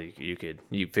 So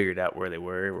you figured out where they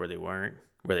were, where they weren't,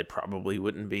 where they probably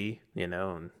wouldn't be,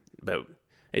 but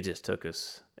it just took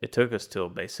us till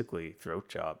basically throat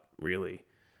chop really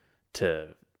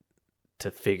to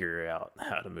figure out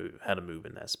how to move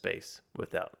in that space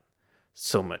without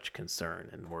so much concern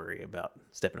and worry about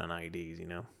stepping on IEDs,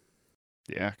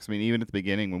 Yeah, because I mean, even at the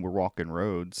beginning when we're walking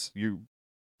roads, you're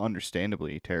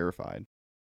understandably terrified.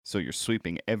 So you're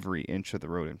sweeping every inch of the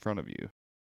road in front of you.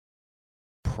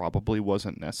 Probably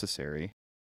wasn't necessary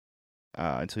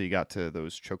until you got to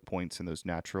those choke points and those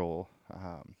natural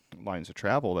lines of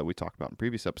travel that we talked about in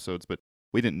previous episodes, but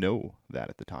we didn't know that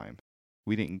at the time.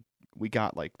 We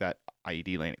got like that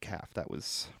IED lane at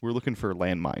CAF. We're looking for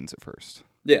landmines at first.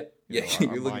 Yeah, You yeah. know,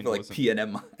 our You're looking mind for like wasn't-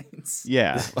 PNM mines.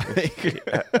 Yeah.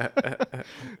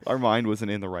 Our mind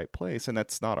wasn't in the right place, and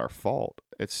that's not our fault.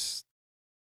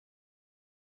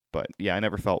 But yeah, I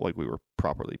never felt like we were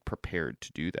properly prepared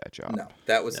to do that job. No,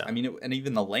 that was. No. I mean, and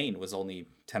even the lane was only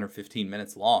 10 or 15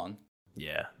 minutes long.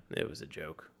 Yeah, it was a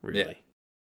joke, really.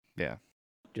 Yeah.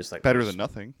 Just like Better than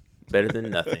nothing. Better than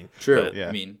nothing. True. But, Yeah.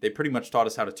 I mean, they pretty much taught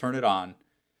us how to turn it on.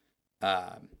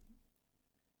 I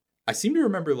seem to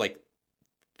remember like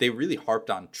they really harped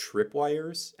on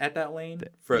tripwires at that lane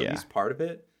for at yeah. least part of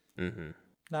it. mhm.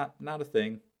 Not a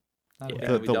thing. Not a Yeah. thing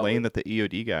The, that we the dealt lane with. that the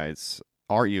EOD guys,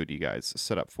 our EOD guys,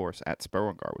 set up for us at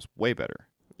Sparwangar was way better.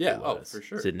 Yeah. It Oh, was for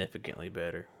sure. significantly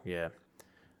better. Yeah,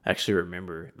 I actually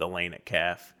remember the lane at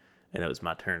CAF, and it was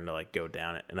my turn to like go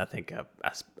down it, and I think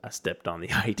I stepped on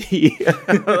the ID.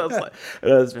 I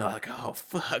was like, oh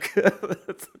fuck,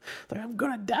 like I'm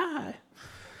gonna die.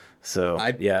 So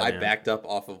I man. backed up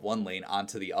off of one lane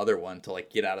onto the other one to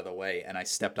like get out of the way, and I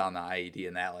stepped on the IED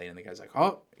in that lane, and the guy's like,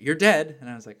 "Oh, you're dead," and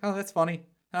I was like, "Oh, that's funny."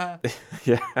 Yeah.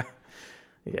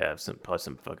 Yeah, probably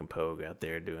some fucking pogue out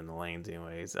there doing the lanes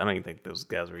anyways. I don't even think those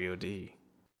guys were EOD.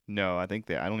 No, I don't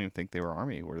even think they were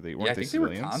Army. Weren't Yeah, I they think they were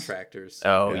civilians? contractors.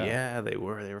 Oh, Yeah. yeah, they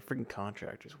were. They were freaking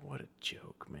contractors. What a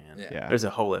joke, man. Yeah. Yeah. There's a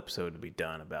whole episode to be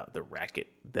done about the racket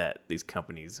that these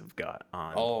companies have got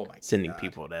on Oh, my sending God.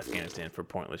 people to Afghanistan for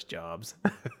pointless jobs.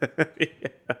 Yeah.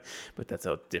 But that's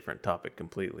a different topic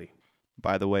completely.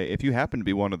 By the way, if you happen to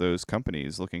be one of those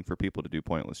companies looking for people to do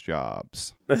pointless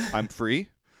jobs, I'm free.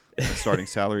 My starting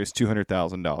salary is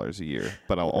 $200,000 a year,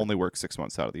 but I'll only work 6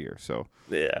 months out of the year. So,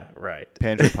 Yeah, right.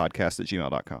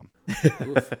 pandrepodcast@gmail.com.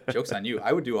 Oof, joke's on you.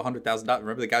 I would do $100,000.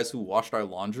 Remember the guys who washed our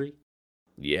laundry?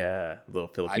 Yeah, little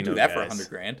Filipino I'd do that guys.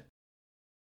 for $100,000.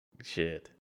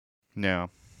 Shit. No.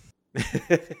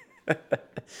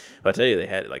 I'll tell you, they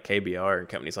had like KBR and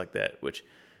companies like that, which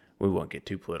we won't get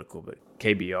too political, but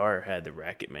KBR had the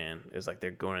racket, man. It was like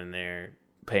they're going in there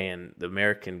paying, the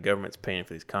American government's paying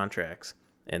for these contracts.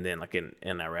 And then like in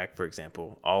Iraq, for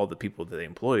example, all the people that they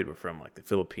employed were from like the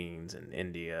Philippines and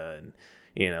India. And,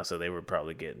 so they were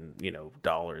probably getting,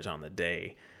 dollars on the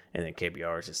day. And then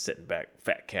KBR is just sitting back,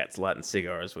 fat cats lighting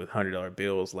cigars with $100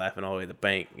 bills, laughing all the way to the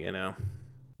bank,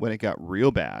 When it got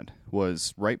real bad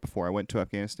was right before I went to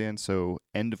Afghanistan. So,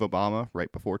 end of Obama, right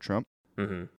before Trump.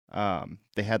 Mm-hmm.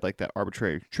 They had like that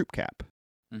arbitrary troop cap.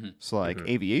 Mhm. So like Mhm.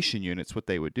 aviation units, what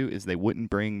they would do is they wouldn't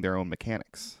bring their own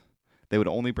mechanics. They would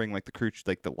only bring like the crew,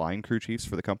 like the line crew chiefs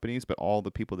for the companies, but all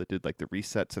the people that did like the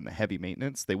resets and the heavy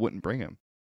maintenance, they wouldn't bring them.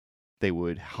 They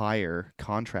would hire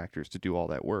contractors to do all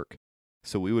that work.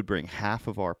 So we would bring half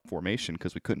of our formation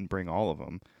because we couldn't bring all of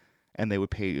them, and they would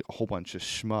pay a whole bunch of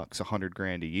schmucks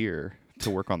 $100,000 a year to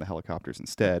work on the helicopters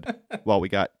instead, while we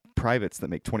got privates that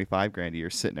make $25,000 a year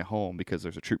sitting at home because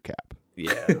there's a troop cap.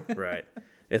 Yeah, right.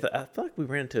 I feel like we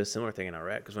ran into a similar thing in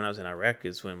Iraq, because when I was in Iraq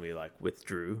is when we like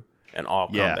withdrew and all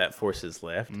Yeah. combat forces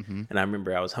left. Mhm. And I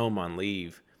remember I was home on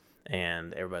leave,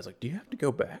 and everybody's like, "Do you have to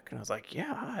go back?" And I was like,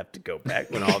 "Yeah, I have to go back."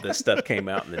 When all this stuff came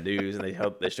out in the news, and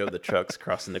they showed the trucks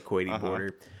crossing the Kuwaiti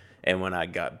border, and when I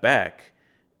got back,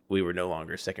 we were no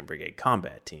longer 2nd Brigade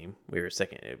Combat Team. We were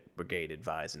 2nd Brigade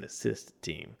Advise and Assist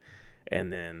Team,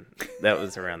 and then that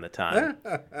was around the time.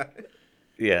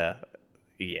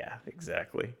 Yeah,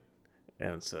 exactly.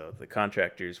 And so the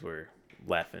contractors were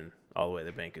laughing all the way to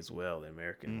the bank as well, the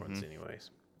American ones anyways.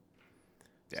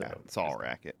 Yeah, So- it's all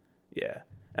racket. Yeah.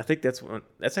 I think that's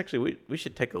actually, we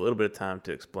should take a little bit of time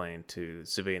to explain to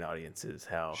civilian audiences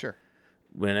how Sure.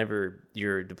 whenever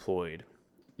you're deployed,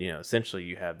 essentially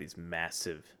you have these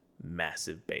massive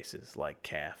bases like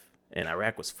CAF, and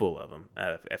Iraq was full of them.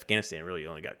 Afghanistan really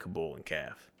only got Kabul and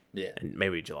CAF, Yeah. and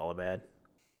maybe Jalalabad.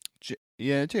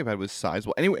 Yeah, J-Pad was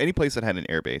sizable. Any place that had an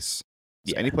air base.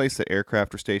 So Yeah. any place that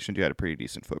aircraft were stationed, you had a pretty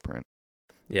decent footprint.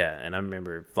 Yeah, and I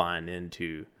remember flying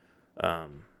into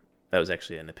that was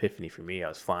actually an epiphany for me. I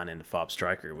was flying into Fob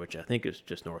Striker, which I think is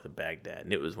just north of Baghdad,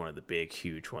 and it was one of the big,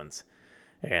 huge ones.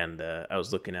 And I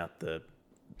was looking out the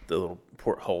little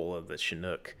porthole of the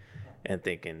Chinook and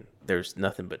thinking there's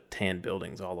nothing but tan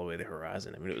buildings all the way to the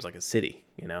horizon. I mean, it was like a city,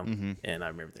 you know? Mm-hmm. And I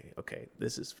remember thinking, okay,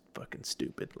 this is fucking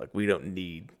stupid. Like, we don't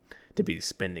need to be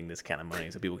spending this kind of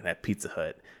money so people can have Pizza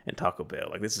Hut and Taco Bell.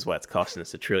 Like, this is why it's costing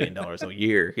us $1 trillion a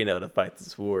year, you know, to fight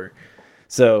this war.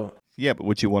 So Yeah, but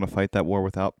would you want to fight that war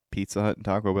without Pizza Hut and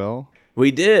Taco Bell?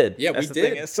 we did. Yeah, That's we the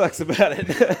thing did. that sucks about it.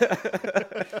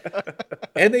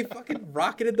 And they fucking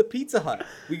rocketed the Pizza Hut.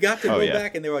 We got to Oh, go yeah.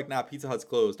 back, and they were like, "Nah, Pizza Hut's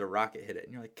closed." A rocket hit it,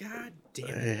 and you're like, "God damn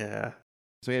it!" Yeah.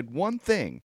 So he had one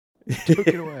thing, took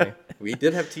it away. We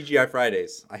did have TGI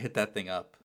Fridays. I hit that thing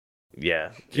up.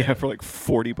 Yeah. Yeah, for like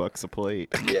 $40 a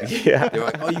plate. Yeah. Yeah. They were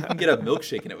like, "Oh, you can get a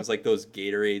milkshake," and it was like those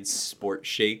Gatorade Sport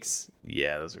shakes.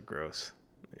 Yeah, those are gross.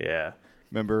 Yeah.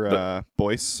 Remember,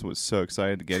 Boyce was so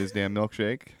excited to get his damn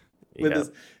milkshake. With Yeah.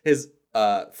 his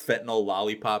fentanyl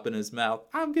lollipop in his mouth.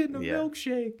 I'm getting a Yeah.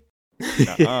 milkshake.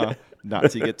 Nuh-uh.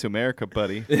 Not till you get to America,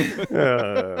 buddy.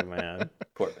 Oh, man.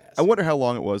 Poor bastard. I wonder how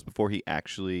long it was before he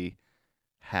actually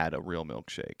had a real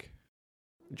milkshake.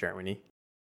 Germany.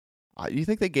 You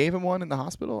think they gave him one in the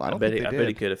hospital? I don't think they I did. bet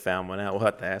he could have found one out. We'll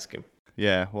have to ask him.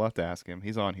 Yeah, we'll have to ask him.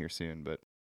 He's on here soon, but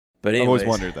But I've always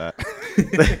anyways, wondered that.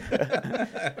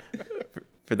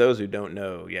 for those who don't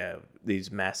know, yeah,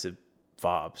 these massive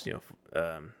FOBs, you know,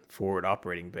 forward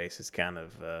operating base is kind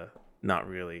of not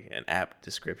really an apt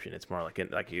description. It's more like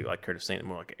like Curtis saying,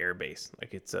 more like an air base.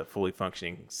 Like it's a fully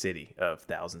functioning city of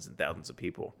thousands and thousands of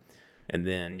people, and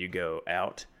then you go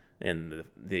out and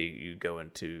you go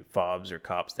into FOBs or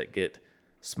COPs that get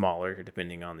smaller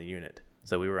depending on the unit.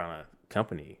 So we were on a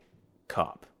company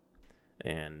COP,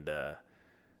 and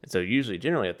so usually,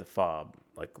 generally at the FOB,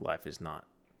 like life is not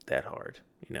that hard.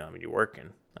 You know, I mean, you're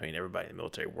working. I mean, everybody in the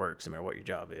military works, no matter what your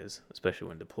job is, especially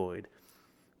when deployed.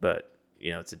 But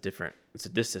you know, it's a different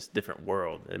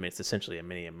world. I mean, it's essentially a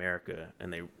mini America,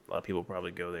 and a lot of people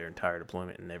probably go their entire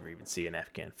deployment and never even see an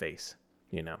Afghan face.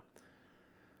 You know,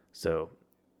 so.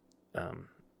 Well,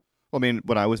 I mean,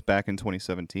 when I was back in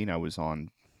 2017, I was on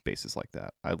bases like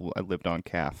that. I lived on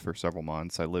CAF for several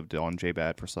months. I lived on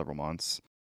JBAD for several months.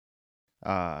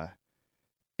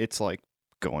 It's like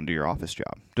going to your office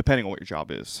job, depending on what your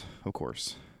job is, of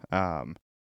course.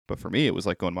 But for me, it was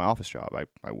like going to my office job.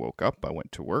 I woke up, I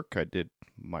went to work, I did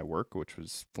my work, which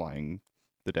was flying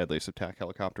the deadliest attack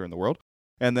helicopter in the world.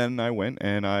 And then I went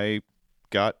and I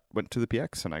went to the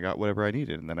PX and I got whatever I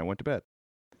needed, and then I went to bed.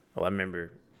 Well, I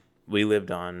remember we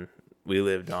lived on 2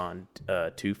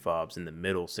 FOBs in the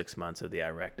middle 6 months of the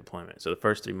Iraq deployment. So the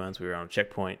first 3 months we were on a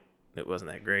checkpoint. It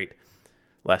wasn't that great.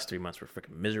 Last 3 months were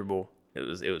freaking miserable. It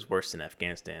was worse than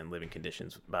Afghanistan living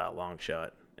conditions by a long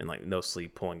shot, and like no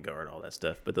sleep, pulling guard, all that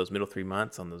stuff. But those middle 3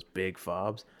 months on those big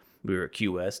FOBs, we were at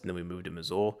QS and then we moved to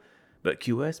Mosul. But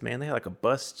QS, man, they had like a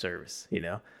bus service, you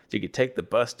know, so you could take the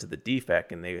bus to the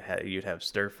DFAC and you'd have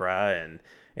stir fry and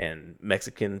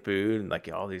Mexican food and like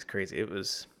all these crazy. It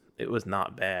was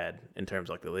not bad in terms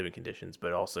of like the living conditions,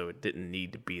 but also it didn't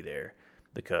need to be there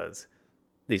because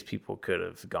these people could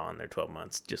have gone their 12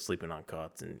 months just sleeping on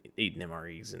cots and eating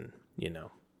MREs and, you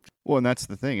know. Well, and that's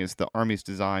the thing is the Army's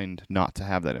designed not to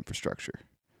have that infrastructure.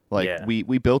 Like Yeah.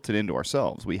 we built it into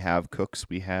ourselves. We have cooks,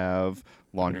 we have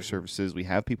laundry services, we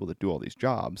have people that do all these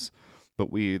jobs, but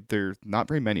there're not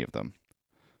very many of them.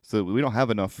 So we don't have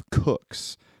enough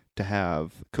cooks to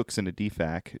have cooks in a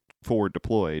DFAC forward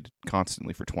deployed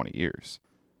constantly for 20 years.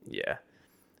 Yeah.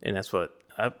 And that's what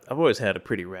I've always had a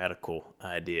pretty radical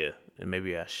idea, and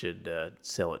maybe I should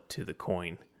sell it to the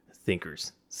coin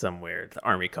thinkers somewhere at the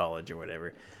Army College or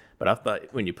whatever. But I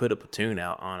thought when you put a platoon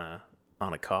out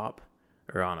on a COP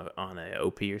or on a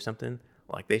OP or something,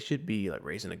 like they should be like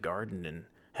raising a garden and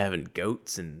having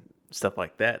goats and stuff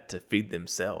like that to feed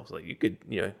themselves. Like you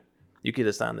could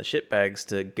assign the shit bags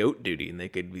to goat duty, and they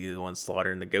could be the ones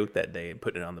slaughtering the goat that day and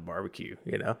putting it on the barbecue,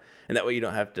 you know? And that way you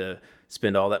don't have to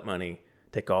spend all that money,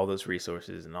 take all those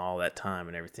resources and all that time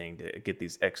and everything to get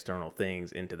these external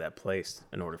things into that place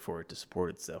in order for it to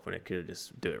support itself, when it could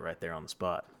just do it right there on the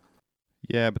spot.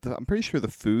 Yeah, but I'm pretty sure the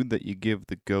food that you give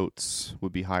the goats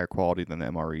would be higher quality than the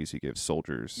MREs you give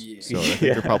soldiers. Yeah. So I think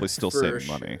Yeah, they're probably still For saving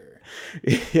money.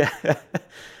 sure. Yeah.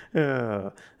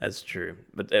 Oh, that's true.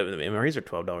 But the MREs are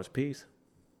 $12 a piece.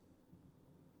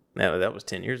 Now, that was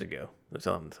 10 years ago.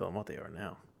 Tell them what they are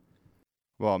now.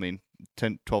 Well, I mean,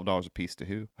 $12 a piece to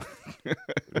who?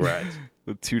 Right.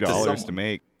 $2 someone. to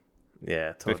make,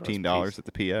 Yeah, $15 a piece. at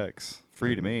the PX.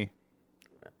 Free to me.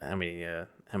 How many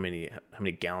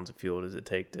gallons of fuel does it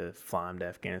take to fly them to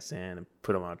Afghanistan and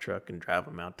put them on a truck and drive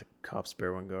them out to Cops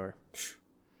Bear One Gar?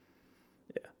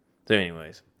 So,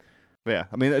 anyways, But yeah,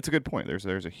 I mean that's a good point.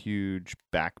 There's a huge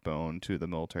backbone to the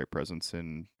military presence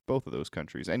in both of those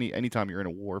countries. Anytime you're in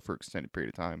a war for an extended period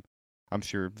of time, I'm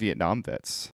sure Vietnam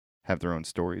vets have their own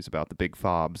stories about the big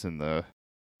fobs and the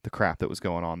crap that was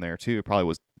going on there too. It probably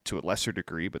was to a lesser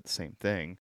degree, but the same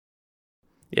thing.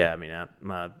 yeah, I mean,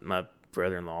 my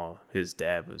brother-in-law, his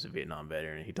dad was a Vietnam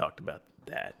veteran, and he talked about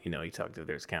that. You know, he talked that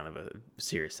there's kind of a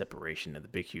serious separation of the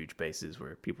big, huge bases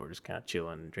where people are just kind of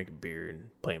chilling, drinking beer, and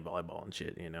playing volleyball and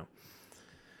shit. You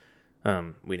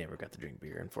know, we never got to drink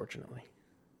beer, unfortunately.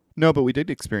 No, but we did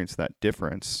experience that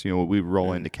difference. You know, we roll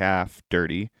Mm. into CAF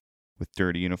dirty, with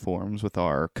dirty uniforms, with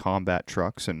our combat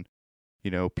trucks, and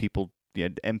you know, people, you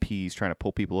had MPs trying to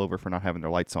pull people over for not having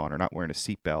their lights on or not wearing a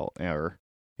seatbelt, or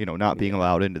you know, not being Yeah.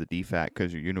 allowed into the DFAC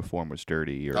because your uniform was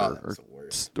dirty, or Oh, that's the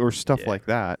worst. or stuff Yeah. like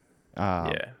that.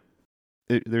 Yeah,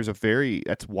 There's a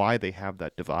that's why they have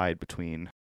that divide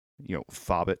between, you know,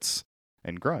 fobbits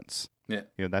and grunts. Yeah.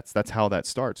 You know, that's how that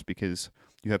starts, because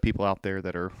you have people out there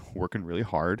that are working really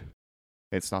hard.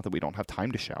 It's not that we don't have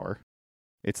time to shower.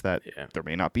 It's that yeah, there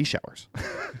may not be showers.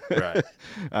 Right.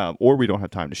 Or we don't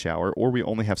have time to shower, or we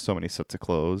only have so many sets of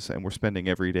clothes and we're spending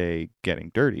every day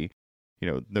getting dirty. You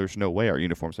know, there's no way our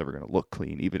uniform's ever going to look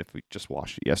clean, even if we just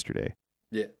washed it yesterday.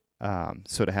 Yeah.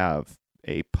 So to have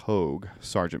a pogue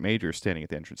sergeant major standing at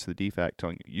the entrance to the DFAC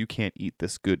telling you can't eat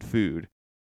this good food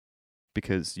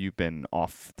because you've been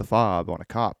off the fob on a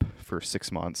cop for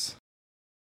 6 months,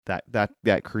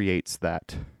 that creates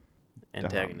that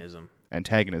antagonism.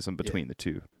 antagonism between the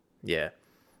two. Yeah,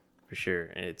 for sure.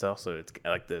 And it's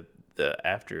like the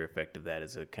after effect of that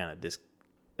is a kind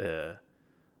of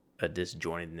a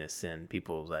disjointedness in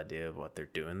people's idea of what they're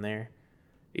doing there,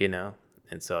 you know?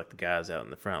 And so like the guys out in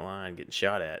the front line getting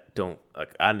shot at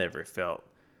I never felt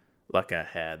like I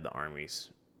had the Army's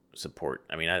support.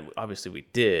 I mean, obviously we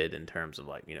did in terms of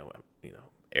like, you know,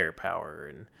 air power,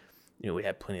 and, you know, we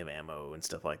had plenty of ammo and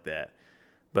stuff like that.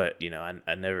 But, you know,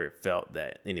 I never felt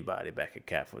that anybody back at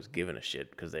CAF was giving a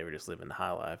shit, because they were just living the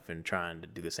high life and trying to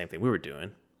do the same thing we were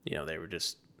doing. You know, they were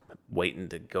just waiting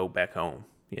to go back home,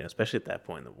 you know, especially at that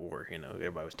point in the war. You know,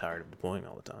 everybody was tired of deploying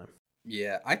all the time.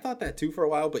 Yeah, I thought that too for a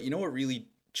while, but you know what really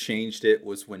changed it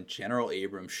was when General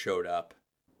Abrams showed up,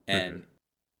 and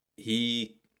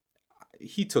he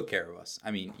took care of us. I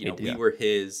mean, you know, we were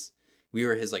his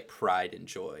like pride and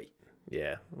joy.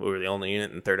 Yeah, we were the only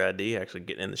unit in 3rd ID actually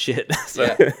getting in the shit.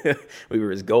 So Yeah. we were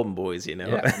his golden boys, you know.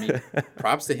 Yeah, I mean,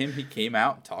 props to him. He came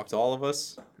out and talked to all of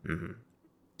us.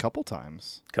 Couple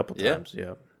times. Couple Yeah. times,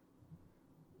 yeah.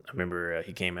 I remember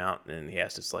he came out and he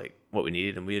asked us like what we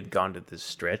needed, and we had gone to this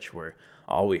stretch where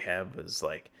all we had was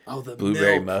like The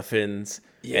blueberry milk. muffins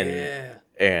Yeah.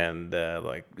 and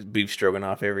like beef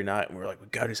stroganoff every night, and we're like, we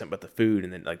gotta do something about the food.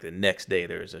 And then like the next day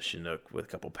there was a Chinook with a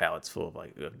couple pallets full of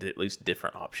like at least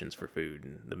different options for food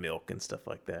and the milk and stuff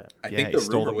like that. I Yeah, think he the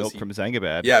stole rumor the was milk from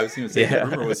Zangabad. Yeah, I was going to say Yeah.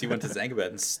 the rumor was he went to Zangabad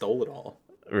and stole it all.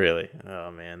 Really?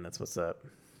 Oh man, that's what's up.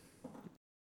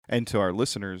 And to our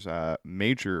listeners,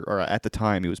 Major, or at the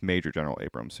time, he was Major General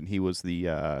Abrams, and he was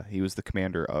the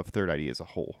commander of 3rd ID as a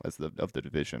whole, of the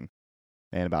division.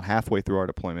 And about halfway through our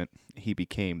deployment, he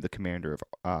became the commander of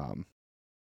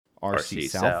RC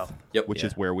South, Yep. which Yeah.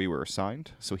 is where we were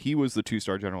assigned. So he was the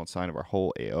 2-star general assigned of our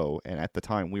whole AO, and at the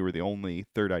time, we were the only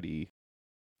 3rd ID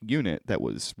unit that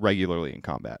was regularly in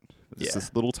combat. It's Yeah.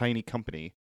 this little tiny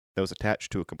company that was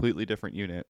attached to a completely different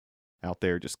unit out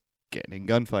there just getting in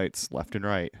gunfights left and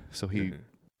right. So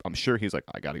I'm sure he's like,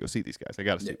 I got to go see these guys. I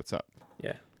got to see Yeah. what's up.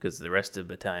 Yeah, because the rest of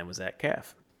the battalion was at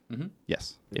CAF.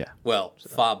 Yes. Yeah. Well,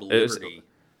 Fob it was- Liberty.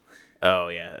 Oh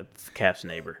yeah, it's CAF's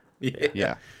neighbor.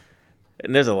 Yeah.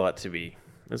 And there's a lot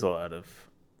of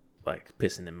like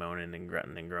pissing and moaning and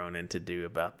grunting and groaning to do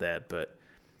about that. But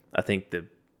I think to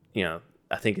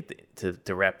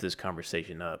wrap this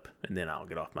conversation up, and then I'll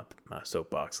get off my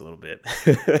soapbox a little bit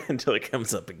until it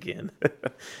comes up again.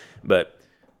 But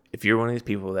if you're one of these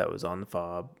people that was on the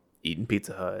fob eating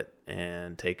Pizza Hut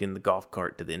and taking the golf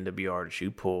cart to the NWR to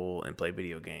shoot pool and play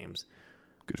video games,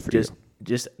 Good for you.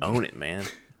 just own it, man.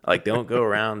 Like, don't go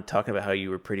around talking about how you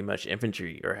were pretty much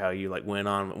infantry, or how you like went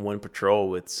on one patrol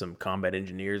with some combat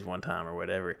engineers one time or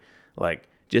whatever. Like,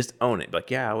 just own it.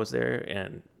 Like, yeah, I was there,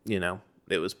 and you know,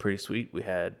 it was pretty sweet. We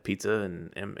had pizza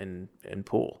and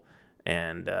pool,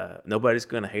 and nobody's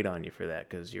gonna hate on you for that,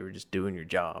 because you were just doing your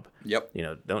job. Yep. You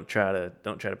know, don't try to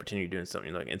pretend you're doing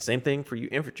something like. And same thing for you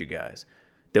infantry guys.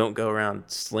 Don't go around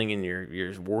slinging your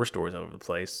war stories all over the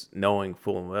place, knowing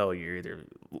full and well you're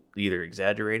either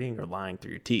exaggerating or lying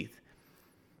through your teeth.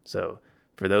 So,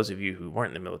 for those of you who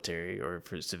weren't in the military, or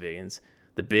for civilians,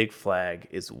 the big flag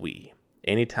is we.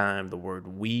 Anytime the word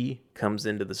we comes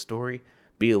into the story,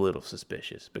 be a little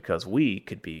suspicious because we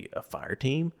could be a fire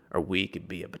team or we could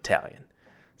be a battalion.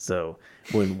 So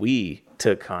when we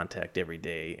took contact every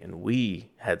day and we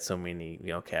had so many,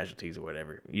 casualties or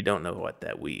whatever, you don't know what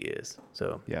that we is.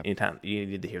 So anytime you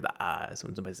need to hear the eyes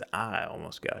when somebody says, I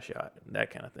almost got shot, that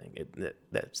kind of thing,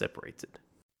 that separates it.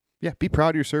 Yeah, be proud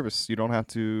of your service. You don't have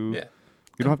to. Yeah.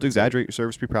 You don't have to exaggerate your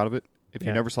service. Be proud of it. If you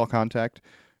Yeah. never saw contact,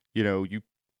 you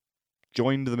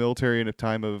joined the military in a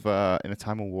time of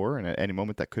war, and at any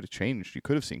moment that could have changed. You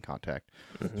could have seen contact.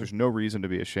 Mm-hmm. There's no reason to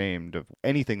be ashamed of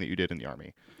anything that you did in the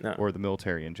Army No. or the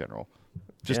military in general.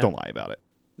 Just Yeah. don't lie about it.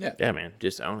 Yeah, man,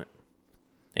 just own it.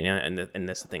 And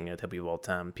that's the thing I tell people all the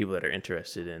time. People that are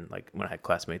interested in, like when I had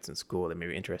classmates in school that may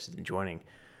be interested in joining,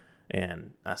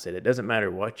 and I said it doesn't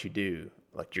matter what you do,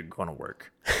 like you're going to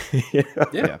work.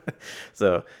 Yeah.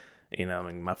 So,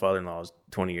 my father-in-law was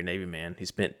 20-year Navy man. He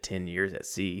spent 10 years at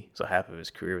sea, so half of his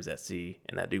career was at sea,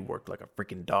 and that dude worked like a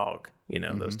freaking dog,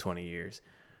 those 20 years.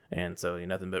 And so,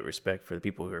 nothing but respect for the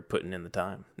people who are putting in the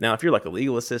time. Now, if you're like a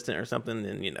legal assistant or something,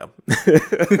 then,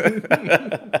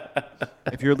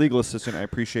 If you're a legal assistant, I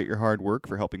appreciate your hard work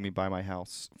for helping me buy my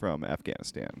house from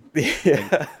Afghanistan.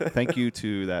 Thank you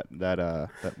to that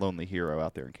lonely hero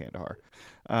out there in Kandahar.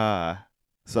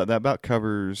 So that about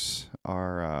covers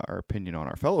our opinion on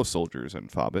our fellow soldiers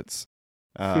and fobbits.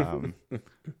 And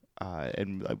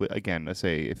again, I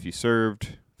say if you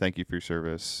served, thank you for your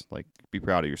service. Like, be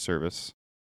proud of your service.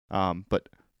 But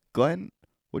Glenn,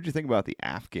 what did you think about the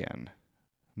Afghan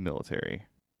military?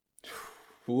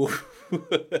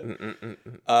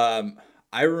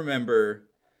 I remember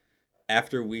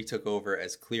after we took over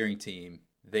as clearing team,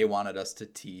 they wanted us to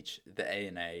teach the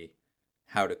ANA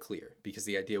how to clear, because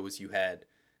the idea was you had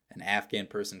an Afghan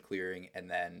person clearing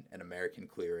and then an American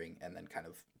clearing and then kind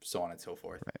of so on and so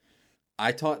forth. Right.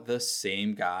 I taught the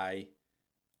same guy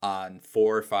on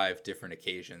 4 or 5 different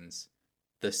occasions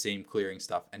the same clearing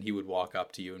stuff, and he would walk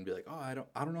up to you and be like, "Oh, I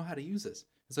don't know how to use this."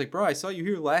 It's like, "Bro, I saw you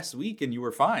here last week and you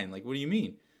were fine. Like, what do you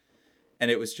mean?" And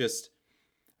it was just,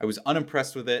 I was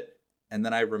unimpressed with it. And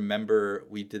then I remember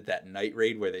we did that night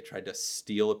raid where they tried to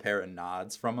steal a pair of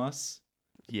nods from us.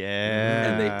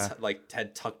 Yeah. And they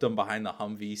had tucked them behind the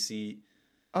Humvee seat.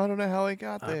 I don't know how I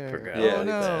got I there. forgot. Yeah, Oh,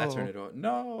 no. that's when it.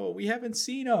 No, we haven't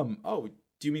seen them. Oh,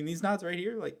 do you mean these nods right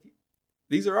here? Like,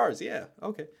 these are ours. Yeah.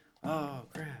 Okay. Oh,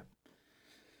 crap.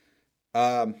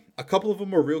 A couple of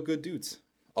them were real good dudes.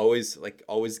 Always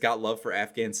got love for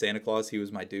Afghan Santa Claus. He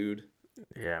was my dude.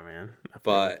 Yeah, man. I forgot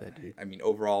But that dude. I mean,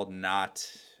 overall, not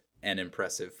an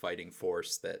impressive fighting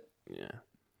force. That Yeah.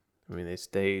 I mean, they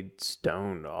stayed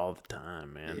stoned all the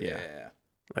time, man. yeah.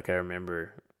 Like, I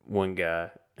remember one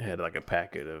guy had like a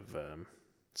packet of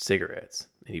cigarettes,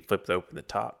 and he flipped open the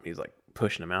top. He's like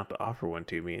pushing them out to offer one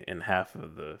to me, and half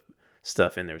of the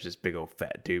stuff in there was just big old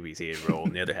fat doobies he had rolled,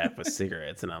 and the other half was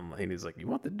cigarettes. And he's like, "You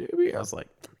want the doobie?" I was like,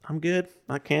 "I'm good.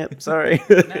 I can't. Sorry."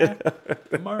 Nah,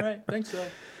 I'm all right. Thanks, so.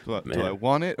 Do Man. I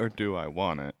want it or do I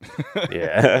want it?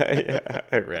 Yeah,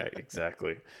 right,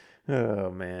 exactly. Oh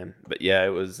man, but yeah, it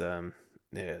was.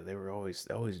 They were always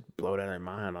blowed out of their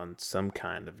mind on some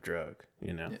kind of drug.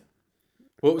 Yeah.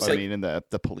 What was I like? mean, and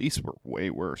the police were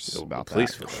way worse The about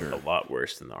police that, were for sure. a lot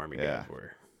worse than the Army Yeah. guys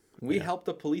were. We helped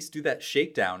the police do that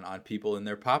shakedown on people in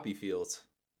their poppy fields.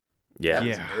 Yeah. That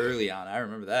was Yeah. early on. I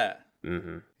remember that.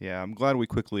 Mm-hmm. Yeah, I'm glad we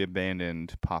quickly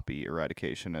abandoned poppy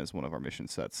eradication as one of our mission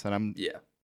sets, and Yeah.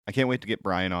 I can't wait to get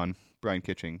Brian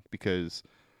Kitching, because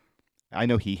I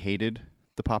know he hated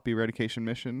the poppy eradication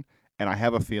mission, and I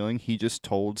have a feeling he just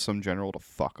told some general to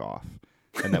fuck off,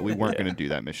 and that we weren't Yeah. going to do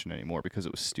that mission anymore because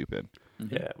it was stupid.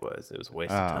 Yeah, it was. It was a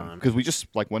waste of time. Because we just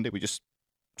one day we just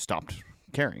stopped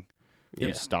caring. We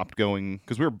Yeah. just stopped going,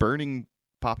 because we were burning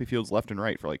poppy fields left and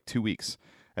right for like 2 weeks,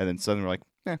 and then suddenly we're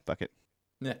like, fuck it.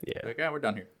 Yeah. Yeah. Like, we're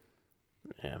done here.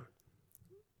 Yeah.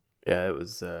 Yeah, it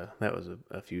was. That was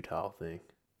a futile thing.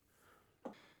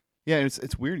 Yeah,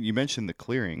 it's weird. You mentioned the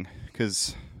clearing,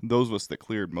 because those of us that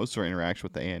cleared, most of our interaction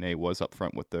with the ANA was up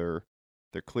front with their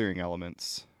clearing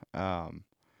elements, and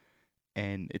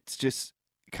it's just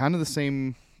kind of the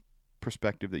same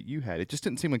perspective that you had. It just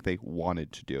didn't seem like they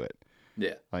wanted to do it.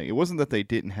 Yeah. Like, it wasn't that they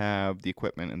didn't have the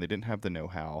equipment and they didn't have the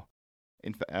know-how.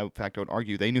 In fact, I would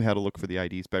argue they knew how to look for the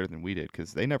IDs better than we did,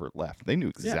 because they never left. They knew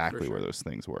exactly where sure. those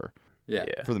things were. Yeah.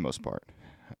 Yeah. For the most part.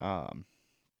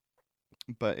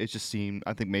 But it just seemed,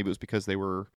 I think maybe it was because they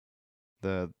were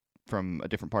from a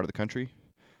different part of the country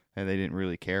and they didn't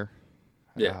really care.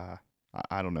 Yeah.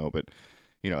 I don't know, but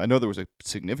I know there was a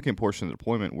significant portion of the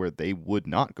deployment where they would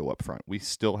not go up front. We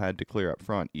still had to clear up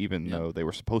front, even though they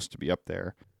were supposed to be up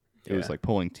there. It was Yeah. like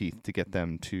pulling teeth to get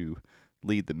them to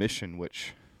lead the mission,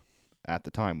 which at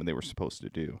the time when they were supposed to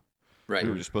do. Right. We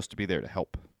were just supposed to be there to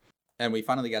help. And we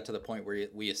finally got to the point where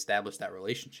we established that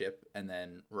relationship, and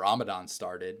then Ramadan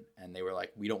started, and they were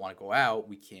like, we don't want to go out,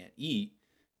 we can't eat,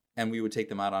 and we would take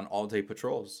them out on all-day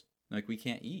patrols. Like, we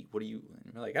can't eat. What do you?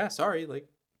 And we're like, sorry, like,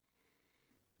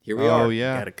 here we are. Oh,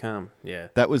 yeah. Gotta come. Yeah.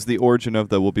 That was the origin of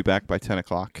the we'll be back by 10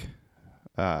 o'clock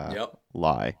Yep.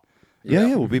 lie. Yep.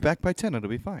 Yeah, we'll be back by 10. It'll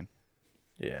be fine.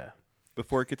 Yeah.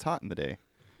 Before it gets hot in the day.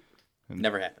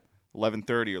 Never happened.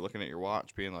 11:30, you're looking at your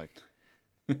watch being like,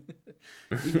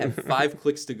 We have 5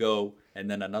 clicks to go, and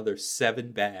then another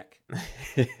 7 back.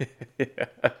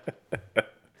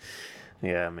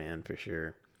 Yeah, man, for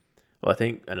sure. Well, I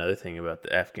think another thing about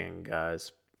the Afghan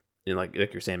guys, and like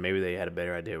you're saying, maybe they had a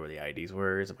better idea where the IDs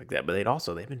were and stuff like that, but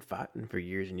they've been fighting for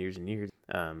years and years and years.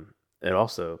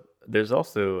 There's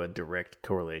also a direct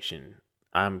correlation.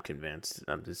 I'm convinced.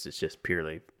 This is just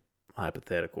purely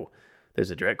hypothetical.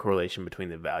 There's a direct correlation between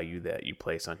the value that you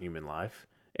place on human life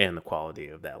and the quality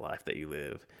of that life that you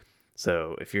live.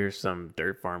 So if you're some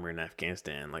dirt farmer in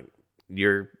Afghanistan, like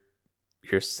your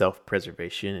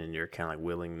self-preservation and your kind of like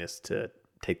willingness to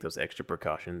take those extra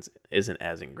precautions isn't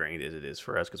as ingrained as it is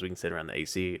for us, because we can sit around the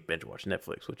AC, binge watch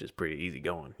Netflix, which is pretty easy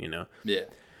going, you know? Yeah.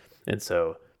 And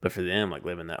so, but for them, like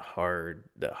living that hard,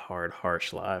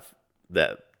 harsh life,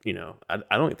 that, you know,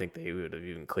 I don't think they would have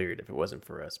even cleared if it wasn't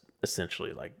for us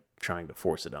essentially like trying to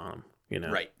force it on them, you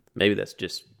know? Right. Maybe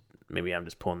I'm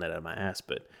just pulling that out of my ass,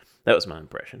 but that was my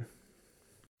impression.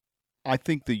 I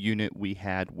think the unit we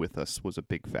had with us was a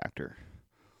big factor.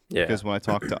 Yeah. Because when I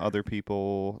talked to other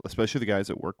people, especially the guys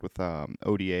that worked with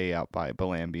ODA out by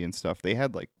Balambi and stuff, they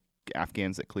had like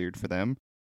Afghans that cleared for them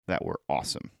that were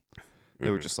awesome. They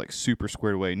were just like super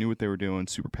squared away, knew what they were doing,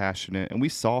 super passionate. And we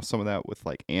saw some of that with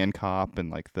like ANCOP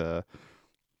and like the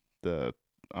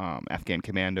Afghan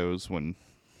commandos when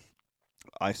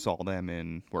I saw them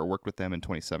I worked with them in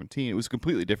 2017. It was a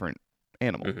completely different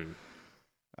animal.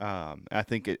 Mm-hmm. I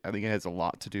think it has a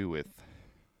lot to do with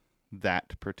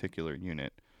that particular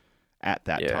unit at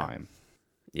that time.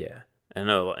 Yeah. I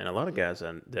know, and a lot of guys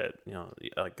that, you know,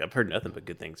 like I've heard nothing but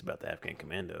good things about the Afghan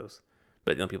commandos,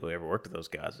 but the only people who ever worked with those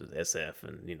guys was SF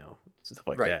and, you know, stuff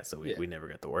like that. So we never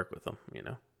got to work with them, you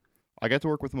know. I got to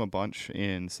work with them a bunch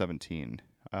in 17.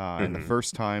 And the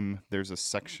first time there's a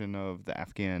section of the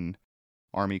Afghan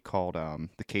army called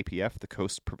the KPF, the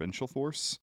Coast Provincial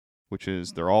Force, which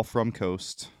is they're all from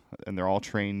Coast and they're all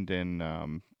trained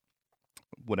in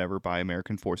whatever by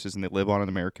American forces, and they live on an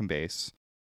American base,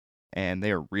 and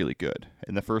they are really good.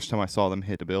 And the first time I saw them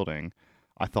hit a building,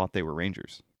 I thought they were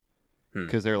Rangers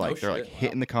because they're like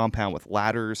hitting the compound with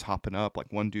ladders, hopping up.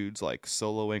 Like one dude's like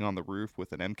soloing on the roof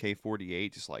with an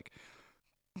MK-48, just like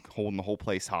holding the whole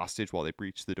place hostage while they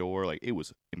breached the door. Like it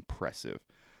was impressive.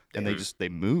 And they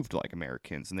moved like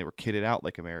Americans, and they were kitted out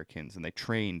like Americans, and they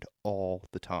trained all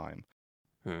the time.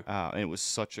 And it was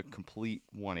such a complete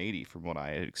 180 from what I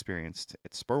had experienced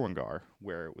at Spurwangar,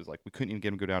 where it was like we couldn't even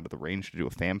get them to go down to the range to do a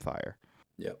FAM fire.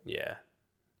 Yep. Yeah.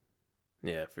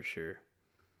 Yeah, for sure.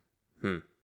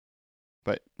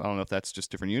 But I don't know if that's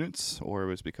just different units, or it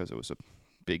was because it was a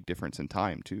big difference in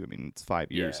time, too. I mean, it's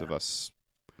 5 years of us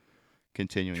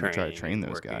continuing to try to train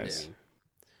those guys.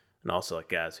 And also like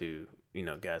guys who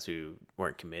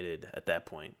weren't committed at that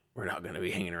point were not going to be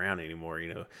hanging around anymore.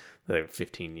 You know, they're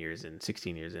 15 years and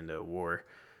 16 years into a war.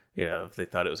 You know, if they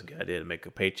thought it was a good idea to make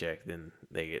a paycheck, then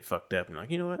they get fucked up and like,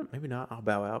 you know what, maybe not, I'll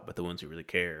bow out. But the ones who really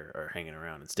care are hanging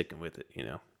around and sticking with it, you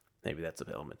know. Maybe that's an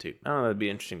element too. I don't know, it'd be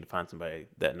interesting to find somebody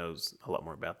that knows a lot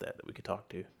more about that we could talk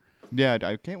to. Yeah,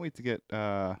 I can't wait to get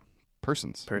Lieutenant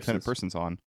Persons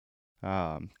on,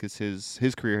 because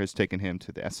his career has taken him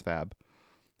to the SFAB,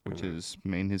 which is, I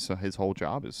mean, his whole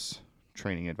job is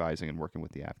training, advising, and working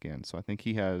with the Afghans. So I think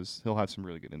he'll have some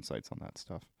really good insights on that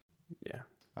stuff. Yeah.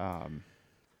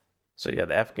 So yeah,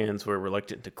 the Afghans were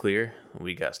reluctant to clear.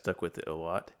 We got stuck with it a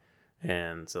lot.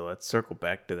 And so let's circle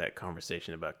back to that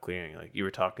conversation about clearing. Like you were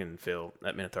talking, Phil,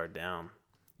 that Minotaur down,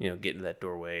 you know, getting to that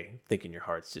doorway, thinking your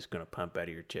heart's just going to pump out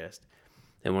of your chest.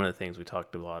 And one of the things we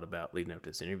talked a lot about leading up to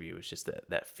this interview was just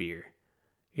that fear,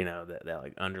 you know, that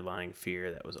like underlying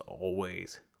fear that was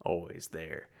always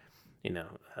there. You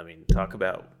know, I mean, talk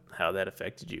about how that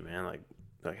affected you, man. Like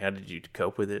how did you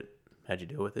cope with it? How'd you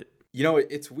deal with it? You know,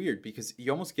 it's weird because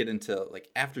you almost get into, like,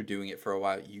 after doing it for a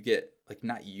while, you get, like,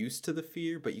 not used to the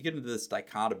fear, but you get into this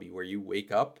dichotomy where you wake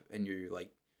up and you're like,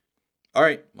 all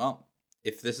right, well,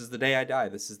 if this is the day I die,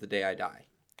 this is the day I die.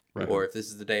 Right. Or if this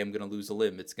is the day I'm going to lose a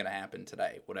limb, it's going to happen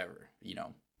today, whatever. You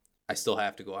know, I still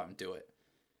have to go out and do it.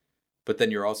 But then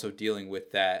you're also dealing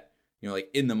with that, you know, like,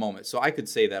 in the moment. So I could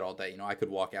say that all day. You know, I could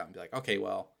walk out and be like, okay,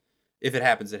 well, if it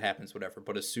happens, whatever.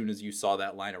 But as soon as you saw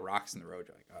that line of rocks in the road,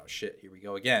 you're like, oh, shit, here we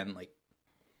go again. Like,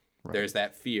 Right. There's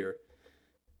that fear.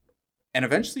 And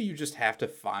eventually you just have to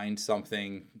find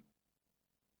something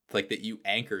like that you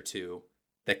anchor to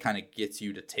that kind of gets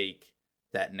you to take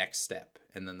that next step,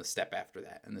 and then the step after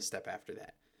that, and the step after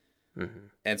that. Mm-hmm.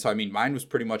 And so, I mean, mine was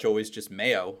pretty much always just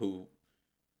Mayo, who,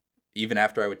 even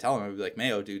after I would tell him, I'd be like,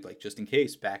 Mayo, dude, like, just in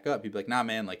case, back up. He'd be like, nah,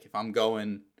 man, like, if I'm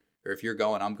going, or if you're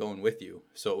going, I'm going with you.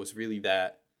 So it was really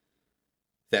that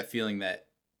feeling that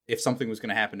if something was going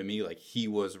to happen to me, like, he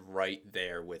was right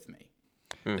there with me.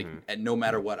 Like, and no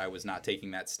matter what, I was not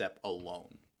taking that step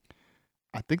alone.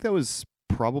 I think that was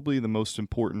probably the most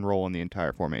important role in the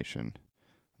entire formation.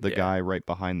 The guy right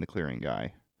behind the clearing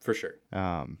guy. For sure.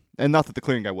 And not that the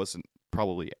clearing guy wasn't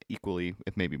probably equally,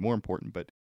 if maybe more important,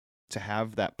 but to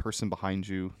have that person behind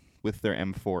you with their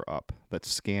M4 up, that's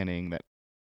scanning,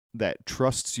 that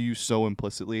trusts you so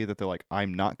implicitly that they're like,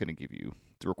 I'm not going to give you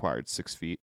the required 6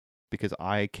 feet because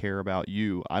I care about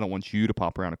you. I don't want you to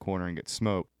pop around a corner and get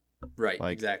smoked. Right,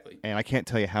 Like, exactly. And I can't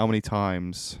tell you how many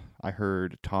times I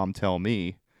heard Tom tell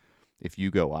me, if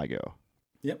you go, I go.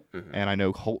 Yep. And I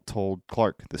know Holt told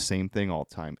Clark the same thing all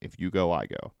the time. If you go, I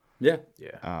go. Yeah.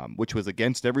 Yeah. Which was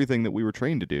against everything that we were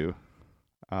trained to do.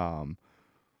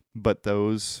 But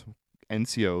those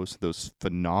NCOs, those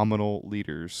phenomenal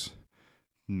leaders,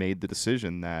 made the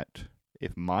decision that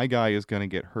if my guy is going to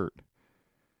get hurt,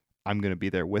 I'm going to be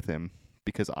there with him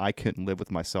because I couldn't live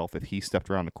with myself if he stepped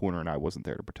around the corner and I wasn't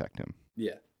there to protect him.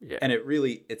 Yeah. Yeah. And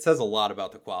it says a lot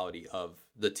about the quality of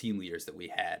the team leaders that we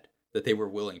had, that they were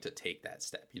willing to take that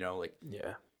step. You know, like,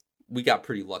 Yeah. we got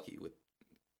pretty lucky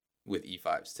with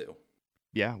E5s too.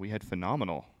 Yeah, we had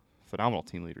phenomenal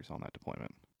team leaders on that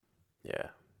deployment. Yeah.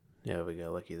 Yeah, we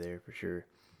got lucky there for sure.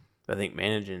 I think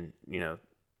managing,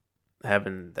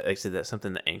 having, like I said, that's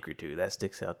something to anchor to. That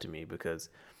sticks out to me because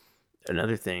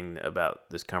another thing about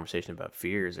this conversation about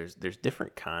fears, there's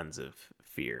different kinds of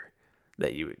fear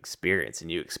that you experience, and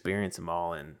you experience them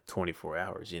all in 24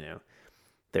 hours,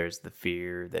 There's the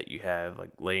fear that you have,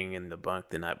 like laying in the bunk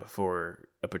the night before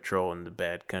a patrol in the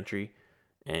bad country,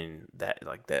 and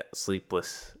that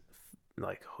sleepless,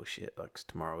 like, oh shit, like, is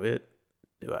tomorrow it?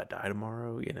 Do I die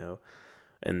tomorrow?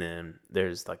 And then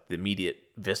there's like the immediate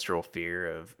visceral fear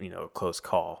of, a close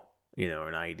call, or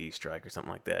an IED strike or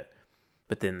something like that.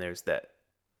 But then there's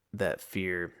that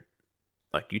fear,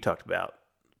 like you talked about,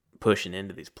 pushing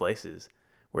into these places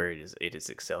where it is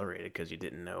accelerated because you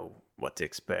didn't know what to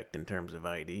expect in terms of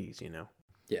IEDs,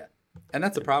 Yeah. And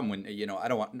that's the problem when, I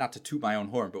don't want, not to toot my own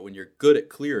horn, but when you're good at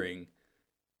clearing,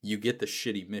 you get the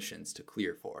shitty missions to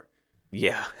clear for.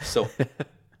 Yeah. So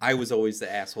I was always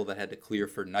the asshole that had to clear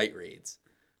for night raids.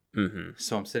 Mm-hmm.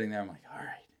 So I'm sitting there, I'm like, all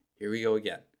right, here we go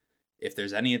again. If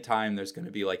there's any time there's going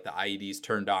to be like the IEDs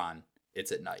turned on,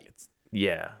 it's at night.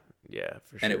 Yeah,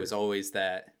 for sure. And it was always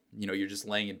that, you're just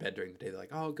laying in bed during the day. They're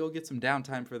like, oh, go get some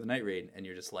downtime for the night raid. And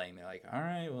you're just laying there like, all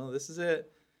right, well, this is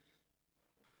it.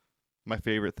 My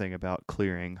favorite thing about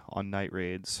clearing on night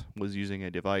raids was using a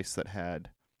device that had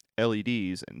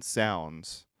LEDs and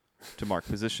sounds to mark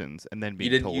positions and then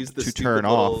being told to turn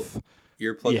off.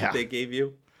 Earplug that they gave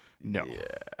you? No.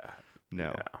 Yeah.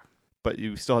 No. Yeah. But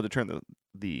you still had to turn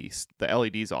the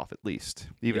LEDs off at least,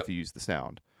 even if you use the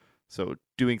sound. So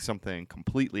doing something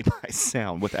completely by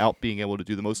sound without being able to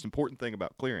do the most important thing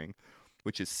about clearing,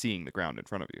 which is seeing the ground in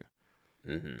front of you.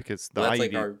 Mm-hmm. Because the That's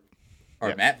IED, like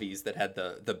our MATVs that had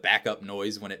the backup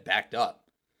noise when it backed up.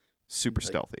 super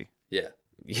stealthy. Yeah.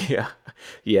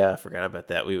 Yeah, I forgot about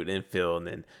that. We would infill and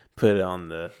then put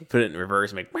it in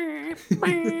reverse and make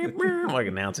like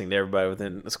announcing to everybody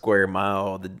within a square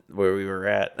mile of where we were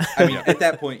at. I mean, at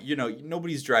that point,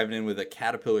 nobody's driving in with a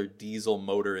Caterpillar diesel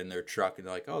motor in their truck and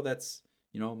they're like, oh, that's,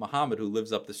 Muhammad who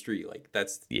lives up the street. Like,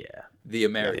 that's the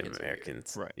Americans. The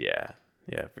Americans. Right. Yeah,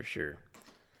 for sure.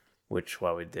 Which,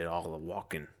 while we did all the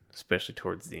walking, especially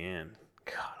towards the end,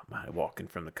 God almighty, walking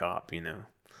from the cop, Yeah.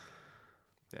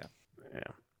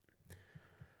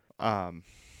 Yeah.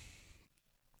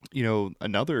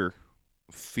 Another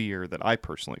fear that I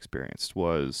personally experienced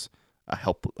was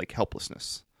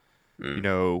helplessness.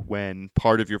 When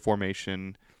part of your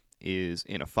formation is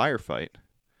in a firefight,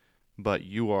 but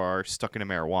you are stuck in a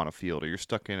marijuana field or you're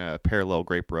stuck in a parallel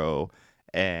grape row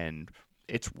and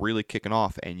it's really kicking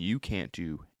off and you can't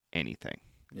do anything.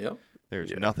 Yep.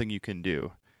 There's nothing you can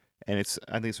do. And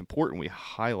I think it's important we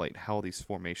highlight how these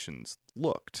formations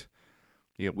looked.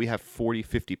 We have 40,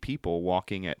 50 people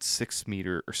walking at 6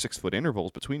 foot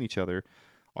intervals between each other.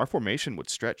 Our formation would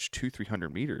stretch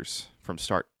 200-300 meters from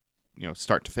start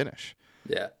to finish.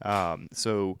 Yeah.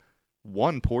 So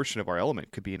one portion of our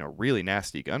element could be in a really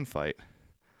nasty gunfight,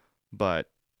 but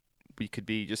we could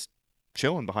be just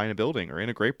chilling behind a building or in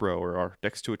a grape row or are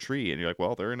next to a tree, and you're like,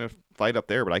 well, they're in a fight up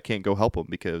there, but I can't go help them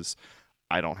because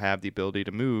I don't have the ability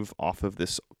to move off of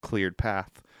this cleared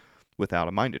path without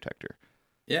a mine detector.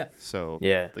 Yeah. So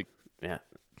Yeah. like, Yeah.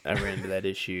 I ran into that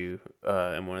issue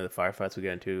in one of the firefights we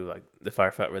got into, like the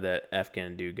firefight where that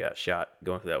Afghan dude got shot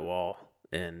going through that wall.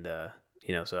 And,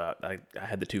 so I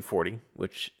had the 240,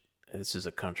 which this is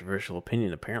a controversial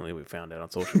opinion. Apparently we found out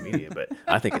on social media, but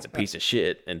I think it's a piece of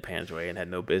shit in Panjway and had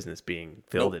no business being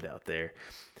fielded out there.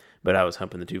 But I was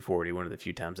humping the 240 one of the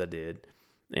few times I did.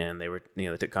 And they were,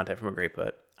 they took contact from a grape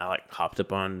hut. I like hopped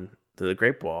up on to the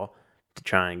grape wall to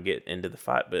try and get into the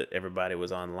fight, but everybody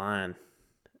was online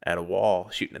at a wall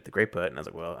shooting at the grape hut, and I was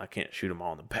like, well, I can't shoot them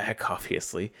all in the back,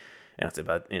 obviously. And I said,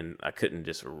 and I couldn't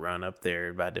just run up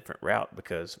there by a different route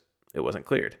because it wasn't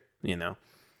cleared,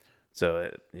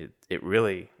 So it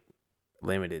really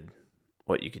limited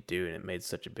what you could do, and it made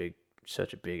such a big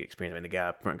experience. I mean, the guy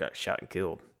up front got shot and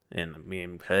killed, and me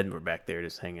and Hud were back there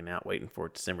just hanging out, waiting for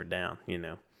it to simmer down,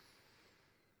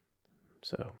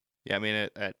 So yeah, I mean,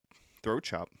 at Throat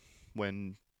Chop,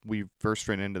 when we first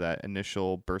ran into that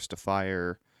initial burst of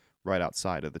fire right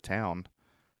outside of the town,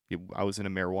 I was in a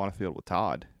marijuana field with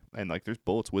Todd, and like there's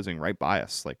bullets whizzing right by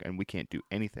us, like, and we can't do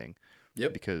anything.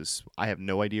 Yep. Because I have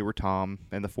no idea where Tom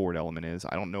and the Ford element is.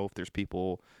 I don't know if there's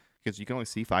people, because you can only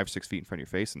see 5 or 6 feet in front of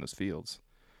your face in those fields.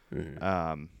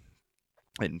 mm-hmm.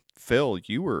 And Phil,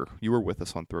 you were with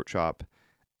us on Throat Chop,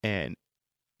 and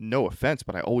no offense,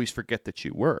 but I always forget that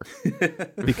you were,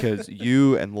 because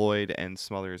you and Lloyd and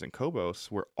Smothers and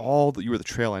Kobos were you were the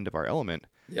trail end of our element.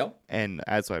 Yep. And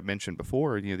as I mentioned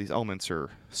before, these elements are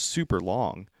super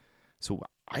long, so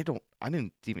I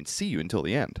didn't even see you until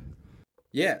the end.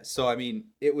 Yeah, so I mean,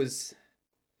 it was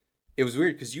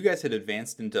weird because you guys had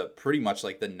advanced into pretty much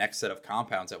like the next set of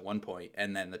compounds at one point,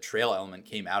 and then the trail element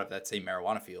came out of that same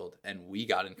marijuana field, and we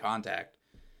got in contact,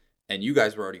 and you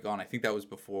guys were already gone. I think that was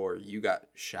before you got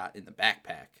shot in the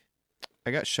backpack.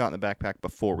 I got shot in the backpack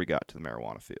before we got to the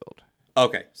marijuana field.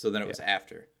 Okay, so then it was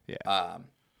after. Yeah.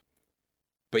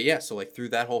 But yeah, so like through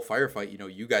that whole firefight,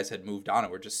 you guys had moved on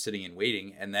and we're just sitting and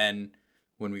waiting, and then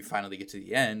when we finally get to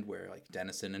the end where like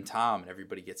Dennison and Tom and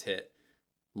everybody gets hit,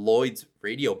 Lloyd's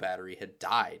radio battery had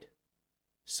died.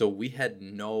 So we had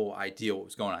no idea what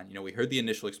was going on. We heard the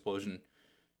initial explosion.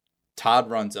 Todd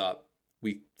runs up.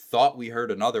 We thought we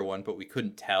heard another one, but we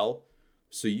couldn't tell.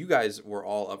 So you guys were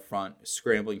all up front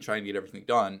scrambling, trying to get everything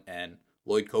done. And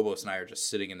Lloyd, Kobos, and I are just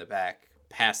sitting in the back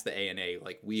past the A&A.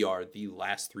 Like we are the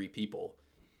last 3 people.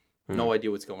 No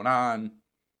idea what's going on.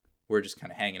 We're just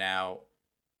kind of hanging out,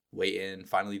 waiting.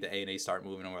 Finally, the A&A start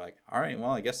moving, and we're like, all right,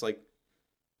 well, I guess like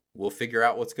we'll figure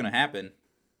out what's going to happen.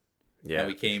 Yeah. And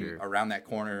we came around that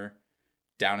corner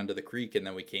down into the creek, and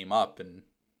then we came up, and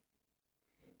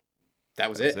that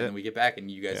was it. And then we get back, and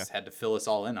you guys had to fill us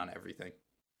all in on everything.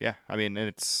 Yeah. I mean, and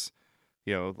it's,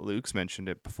 Luke's mentioned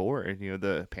it before,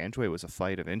 the Panjway was a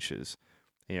fight of inches,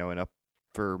 and up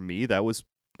for me, that was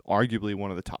arguably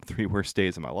one of the top 3 worst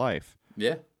days of my life.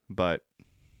 Yeah. But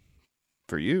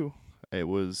for you, it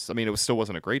still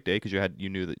wasn't a great day because you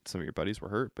knew that some of your buddies were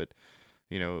hurt, but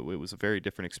it was a very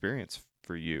different experience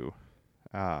for you,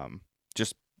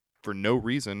 just for no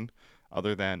reason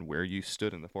other than where you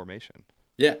stood in the formation.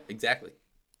 Yeah, exactly.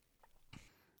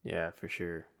 Yeah, for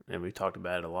sure. And we talked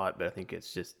about it a lot, but I think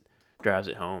it's just drives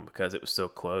it home because it was so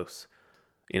close.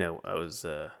 I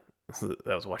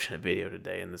was watching a video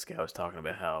today, and this guy was talking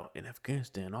about how in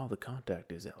Afghanistan all the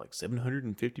contact is at like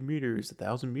 750 meters,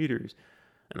 1,000 meters.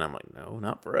 And I'm like, no,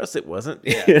 not for us. It wasn't.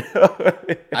 Yeah.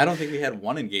 I don't think we had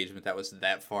one engagement that was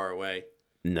that far away.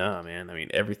 No, man. I mean,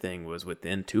 everything was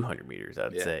within 200 meters,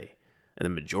 I'd say. And the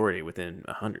majority within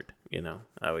 100,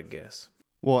 I would guess.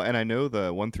 Well, and I know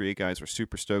the 138 guys were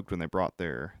super stoked when they brought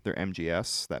their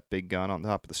MGS, that big gun on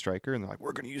top of the striker. And they're like,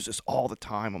 we're going to use this all the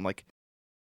time. I'm like,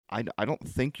 I don't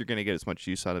think you're going to get as much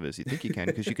use out of it as you think you can,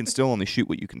 because you can still only shoot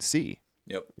what you can see.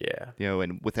 Yep. Yeah.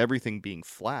 And with everything being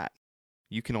flat,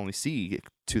 you can only see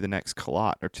to the next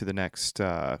kalot or to the next,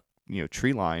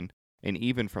 tree line. And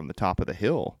even from the top of the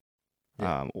hill,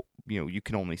 you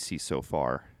can only see so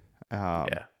far.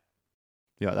 Yeah,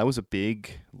 that was a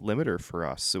big limiter for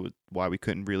us. So why we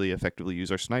couldn't really effectively use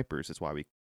our snipers is why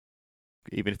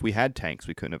even if we had tanks,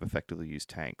 we couldn't have effectively used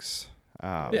tanks.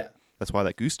 That's why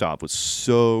that Gustav was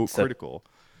so critical,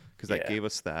 because that gave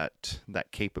us that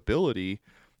capability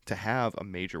to have a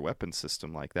major weapon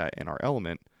system like that in our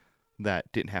element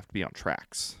that didn't have to be on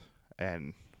tracks.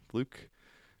 And Luke,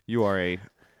 you are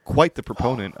quite the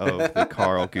proponent of the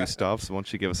Carl Gustav, so why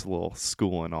don't you give us a little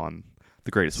schooling on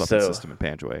the greatest weapon system in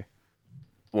Panjway?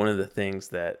 One of the things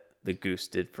that the Goose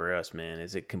did for us, man,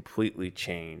 is it completely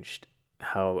changed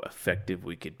how effective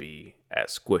we could be at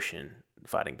squishing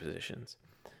fighting positions.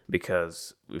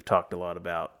 Because we've talked a lot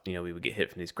about, we would get hit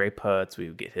from these grape huts, we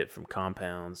would get hit from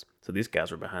compounds. So these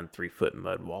guys were behind 3-foot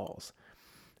mud walls.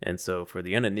 And so for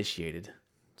the uninitiated,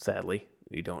 sadly,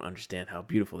 you don't understand how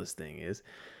beautiful this thing is.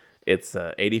 It's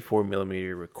a 84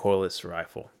 millimeter recoilless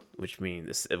rifle, which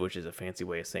is a fancy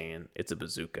way of saying it's a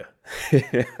bazooka.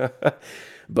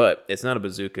 But it's not a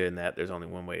bazooka in that there's only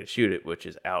one way to shoot it, which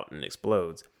is out and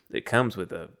explodes. It comes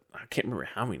with I can't remember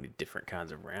how many different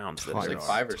kinds of rounds. Tons, like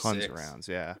 5 or 6. Tons of rounds,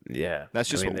 yeah. Yeah. That's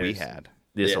just what we had.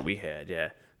 This is what we had, yeah.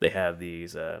 They have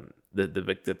these,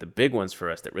 the big ones for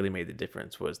us that really made the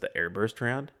difference was the airburst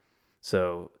round.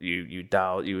 So you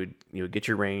would get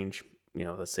your range,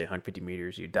 let's say 150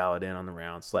 meters, you dial it in on the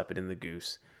round, slap it in the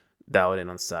goose, dial it in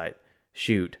on sight,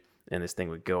 shoot, and this thing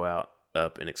would go out,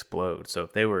 up, and explode. So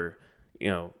if they were,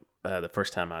 the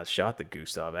first time I shot the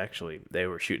Gustav, actually, they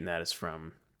were shooting at us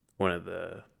from one of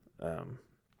the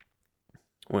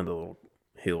little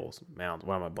hills, mounds.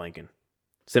 Why am I blanking?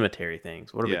 Cemetery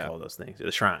things. What do we call those things?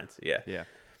 The shrines. Yeah. Yeah.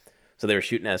 So they were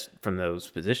shooting at us from those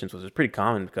positions, which was pretty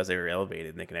common because they were elevated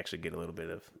and they can actually get a little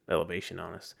bit of elevation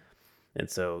on us. And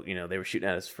so, they were shooting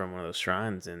at us from one of those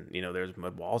shrines, and, there was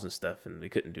mud walls and stuff, and we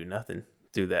couldn't do nothing.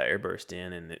 Threw that airburst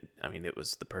in, and it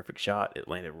was the perfect shot. It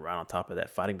landed right on top of that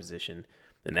fighting position,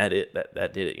 and that did it.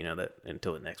 That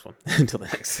until the next one, until the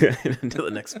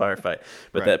next firefight.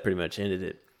 But that pretty much ended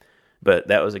it. But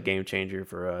that was a game changer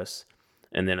for us.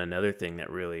 And then another thing that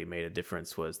really made a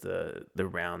difference was the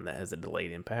round that has a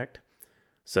delayed impact.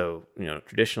 So,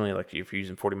 traditionally, like if you're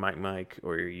using 40 mic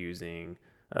or you're using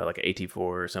like an AT4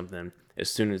 or something, as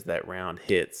soon as that round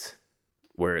hits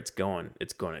where it's going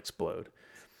to explode.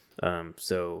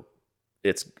 So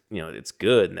it's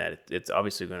good in that it's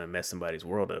obviously going to mess somebody's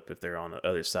world up if they're on the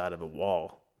other side of a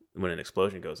wall when an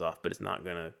explosion goes off, but it's not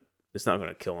going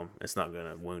to kill them. It's not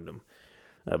going to wound them.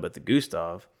 But the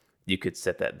Gustav, you could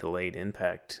set that delayed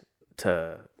impact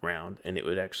to round, and it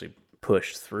would actually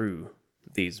push through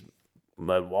these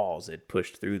mud walls. It'd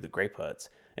push through the grape huts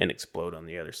and explode on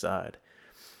the other side.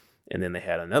 And then they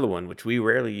had another one, which we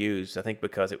rarely used, I think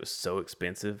because it was so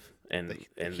expensive. And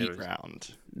the heat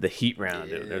round. The heat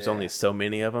round. Yeah. There's only so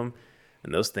many of them,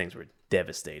 and those things were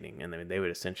devastating. And they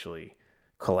would essentially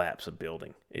collapse a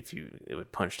building. It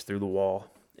would punch through the wall,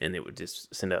 and it would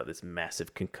just send out this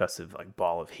massive concussive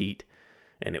ball of heat,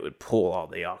 and it would pull all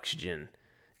the oxygen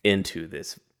into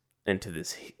this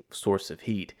source of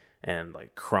heat and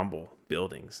crumble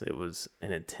buildings. It was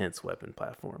an intense weapon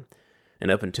platform. And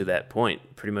up until that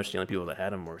point, pretty much the only people that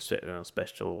had them were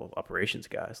special operations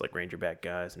guys, like Rangerback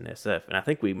guys and SF. And I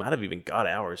think we might have even got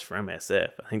ours from SF.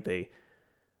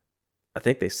 I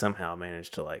think they somehow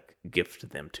managed to gift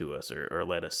them to us or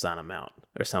let us sign them out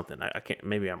or something. I can't.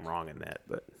 Maybe I'm wrong in that,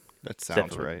 but that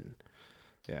sounds right.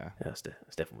 Yeah, it's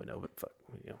definitely no, but fuck,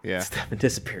 yeah, Steph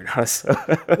disappeared on us.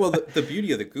 Well, the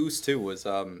beauty of the Goose too was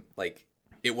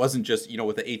it wasn't just,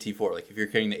 with the AT4. If you're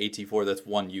carrying the AT4, that's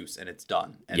one use and it's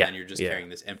done. And then you're just carrying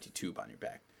this empty tube on your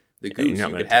back. The Goose, you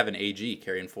could have an AG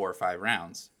carrying 4 or 5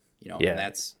 rounds, and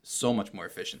that's so much more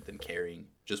efficient than carrying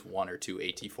just 1 or 2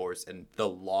 AT4s and the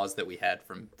laws that we had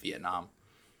from Vietnam.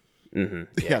 Mm-hmm.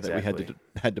 Yeah, that we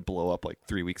had to blow up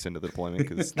 3 weeks into the deployment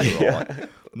because they were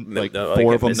all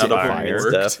 4 of them fired.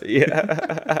 Stuff.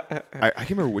 Yeah, I can't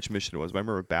remember which mission it was, but I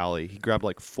remember Bally. He grabbed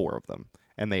 4 of them,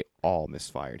 and they all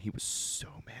misfired. He was so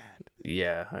mad.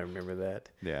 Yeah, I remember that.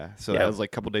 Yeah, so that was a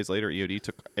couple days later. EOD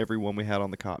took everyone we had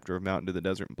on the cop, drove them out into the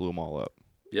desert, and blew them all up.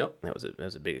 Yep, that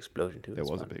was a big explosion too. It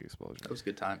was a big explosion. That was a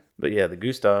good time. But yeah, the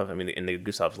Gustav. And the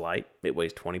Gustav's light. It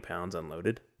weighs 20 pounds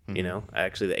unloaded. Mm-hmm.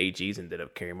 Actually, the AGs ended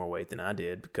up carrying more weight than I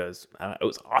did because it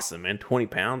was awesome, man. 20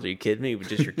 pounds? Are you kidding me? With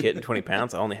just your kit and 20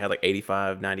 pounds? I only had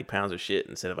 85, 90 pounds of shit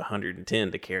instead of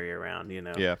 110 to carry around,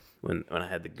 Yeah. When I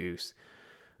had the Goose.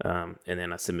 And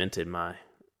then I cemented my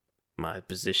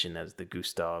position as the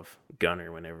Gustav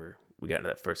gunner whenever we got into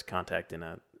that first contact, and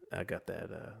I got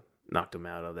that, knocked him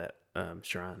out of that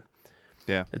shrine.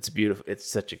 Yeah. It's beautiful. It's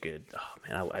such a good, oh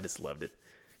man, I just loved it.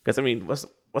 Because,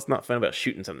 what's not fun about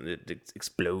shooting something that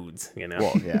explodes,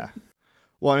 Well, yeah.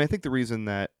 Well, and I think the reason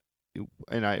that,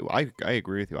 and I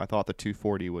agree with you, I thought the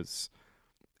 240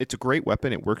 it's a great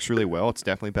weapon. It works really well. It's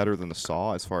definitely better than the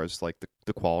SAW as far as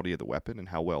the quality of the weapon and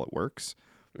how well it works.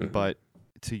 Mm-hmm. But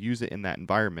to use it in that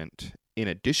environment, in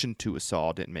addition to a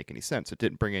SAW, didn't make any sense. It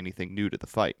didn't bring anything new to the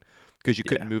fight because you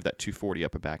couldn't move that 240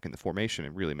 up and back in the formation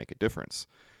and really make a difference.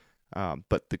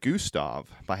 But the Gustav,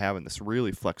 by having this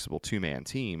really flexible 2-man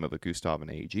team of a Gustav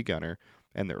and AEG gunner,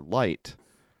 and they're light,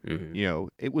 mm-hmm.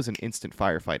 It was an instant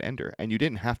firefight ender. And you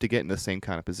didn't have to get in the same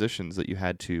kind of positions that you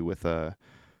had to with a,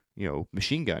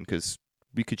 machine gun, because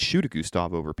we could shoot a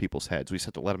Gustav over people's heads. We just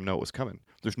had to let them know it was coming.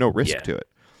 There's no risk Yeah. to it.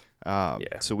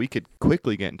 Yeah. So we could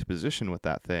quickly get into position with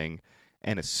that thing,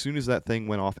 and as soon as that thing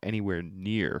went off anywhere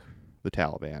near the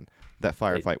Taliban, that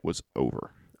firefight was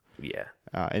over. Yeah.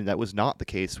 And that was not the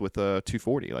case with a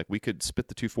 240. Like, we could spit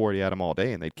the 240 at them all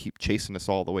day, and they'd keep chasing us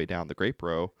all the way down the Grape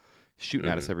Row, shooting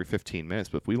at us every 15 minutes.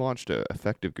 But if we launched an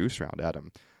effective goose round at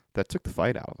them, that took the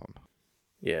fight out of them.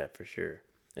 Yeah, for sure.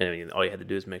 And I mean, all you had to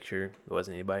do is make sure there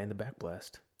wasn't anybody in the back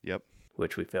blast, Yep.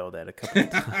 which we failed at a couple of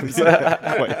times.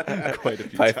 quite a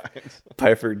few times.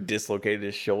 Piper dislocated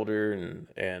his shoulder,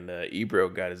 and Ebro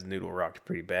got his noodle rocked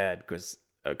pretty bad because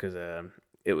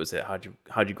it was at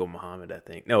Haji Gul Muhammad, I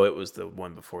think. No, it was the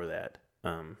one before that,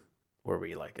 where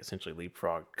we like essentially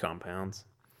leapfrogged compounds.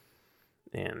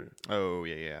 And Oh,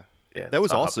 yeah. yeah, That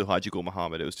was so I also Haji Gul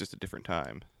Muhammad. It was just a different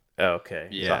time. Oh, okay.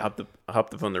 So Yeah. I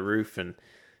hopped up on the roof, and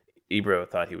Ebro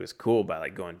thought he was cool by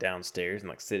like going downstairs and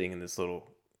like sitting in this little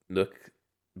nook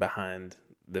behind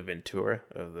the Ventura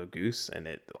of the goose, and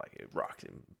it rocked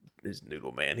him, his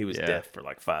noodle, man. He was Yeah. deaf for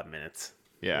like 5 minutes.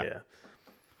 Yeah.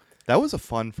 That was a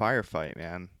fun firefight,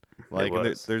 man. Like, and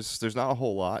was. there's not a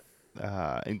whole lot.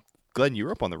 And Glenn, you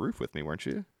were up on the roof with me, weren't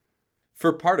you?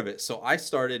 For part of it. So I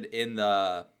started in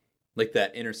the, like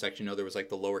that intersection. There was like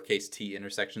the lowercase T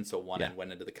intersection. So one end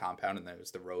went into the compound and there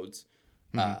was the roads.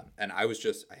 And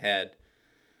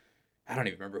I don't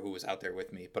even remember who was out there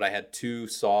with me, but I had 2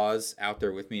 saws out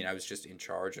there with me, and I was just in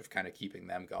charge of kind of keeping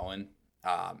them going.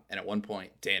 And at one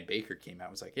point, Dan Baker came out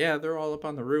and was like, yeah, they're all up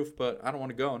on the roof, but I don't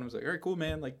want to go. And I was like, all right, cool,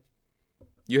 man. Like,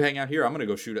 you hang out here. I'm going to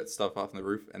go shoot at stuff off the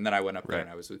roof. And then I went up there and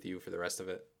I was with you for the rest of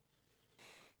it.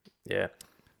 Yeah.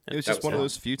 It was That just was one of fun.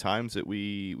 those few times that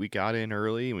we got in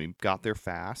early and we got there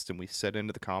fast and we set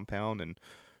into the compound and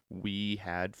we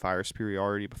had fire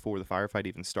superiority before the firefight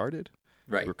even started.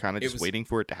 Right. We were kind of It just was- waiting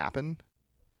for it to happen.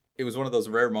 It was one of those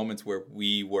rare moments where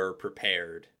we were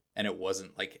prepared and it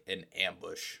wasn't like an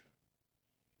ambush.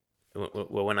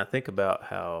 Well, when I think about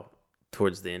how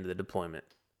towards the end of the deployment,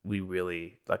 we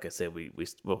really, like I said,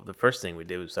 the first thing we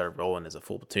did was started rolling as a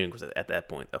full platoon, because at that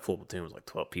point a full platoon was like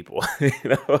 12 people, you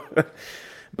know.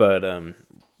 But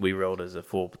we rolled as a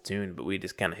full platoon, but we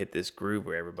just kind of hit this groove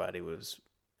where everybody was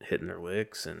hitting their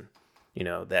licks, and you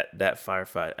know that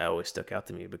firefight always stuck out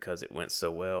to me because it went so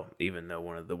well, even though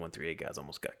one of the 138 guys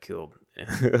almost got killed.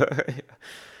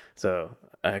 So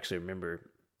I actually remember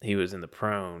he was in the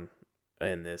prone,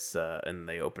 and and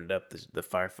they opened up the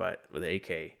firefight with the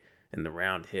AK, and the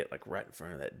round hit like right in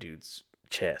front of that dude's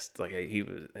chest. Like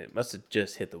it must have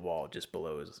just hit the wall just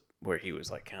below where he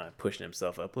was like kind of pushing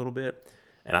himself up a little bit.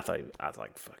 And I was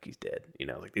like, fuck, he's dead. You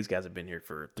know, like these guys have been here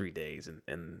for 3 days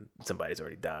and somebody's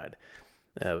already died.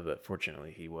 But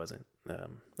fortunately, he wasn't.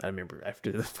 I remember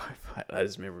after the firefight, I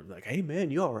just remember like, hey, man,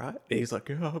 you all right? And he's like,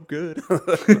 yeah, I'm good.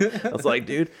 I was like,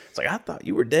 dude, it's like, I thought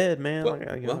you were dead, man. Well,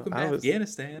 like, welcome to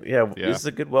Afghanistan. Yeah, Yeah. this is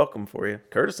a good welcome for you.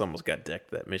 Curtis almost got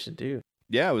decked that mission, too.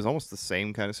 Yeah, it was almost the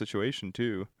same kind of situation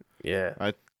too.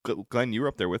 Yeah. Glenn, you were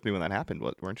up there with me when that happened,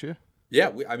 weren't you? Yeah,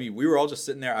 we were all just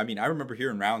sitting there. I mean, I remember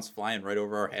hearing rounds flying right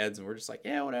over our heads, and we're just like,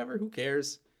 yeah, whatever, who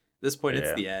cares? At this point, Yeah.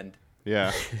 it's the end.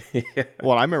 Yeah. Yeah.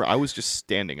 Well, I remember I was just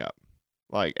standing up.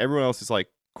 Like, everyone else is like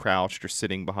crouched or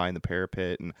sitting behind the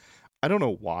parapet, and I don't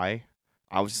know why.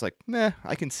 I was just like, nah,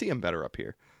 I can see him better up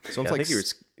here. So I was I like, think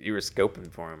you were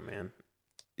scoping for him, man.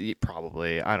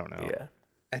 probably, I don't know. Yeah.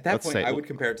 At that Let's point, say- I would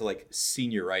compare it to like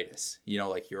senioritis. You know,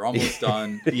 like you're almost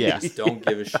done. Yes. You just don't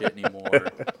give a shit anymore.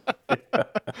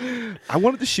 I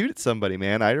wanted to shoot at somebody,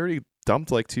 man. I'd already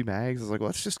dumped like 2 mags. I was like,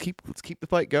 let's keep the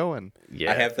fight going.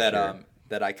 Yeah. I have for that sure.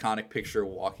 that iconic picture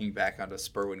walking back onto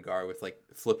Spurwin Gar with like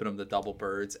flipping them the double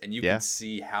birds, and you Yeah. can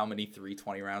see how many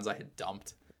 320 rounds I had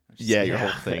dumped. I'm just Yeah, like, your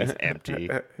whole thing's empty.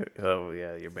 Oh,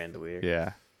 yeah, your bandolier.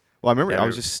 Yeah. Well, I remember Yeah, I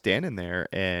was just standing there,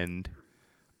 and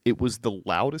it was the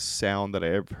loudest sound that I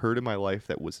ever heard in my life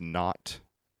that was not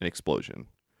an explosion.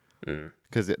 Mm.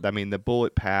 Because, the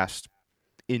bullet passed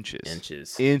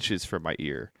inches from my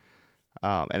ear.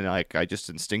 And like I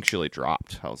just instinctually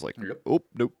dropped. I was like, Yep. oh,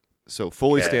 nope. So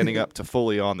fully Yeah. standing up to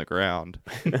fully on the ground.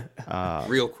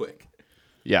 real quick.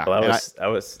 Yeah. Well, and I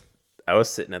was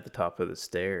sitting at the top of the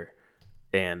stair,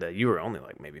 and you were only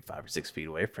like maybe 5 or 6 feet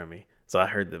away from me. So I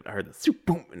heard the swoop,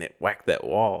 boom, and it whacked that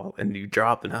wall, and you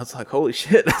dropped, and I was like, "Holy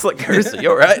shit!" I was like, "Curtis, you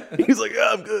all right?" He's like,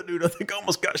 "Yeah, I'm good, dude. I think I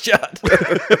almost got shot."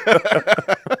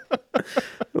 I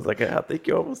was like, "I think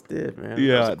you almost did, man."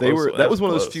 Yeah, that was one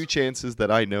of those close. few chances that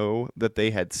I know that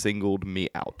they had singled me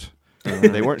out.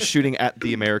 They weren't shooting at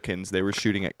the Americans, they were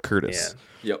shooting at Yeah, Curtis.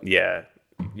 Yep. yeah.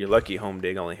 You're lucky Home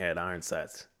Dig only had iron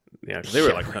sights. Yeah, 'cause they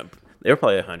were like they were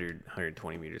probably 100,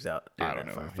 120 meters out. I during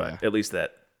don't that know, firefight. yeah. At least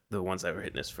that the ones that were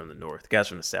hitting us from the north. The guys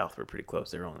from the south were pretty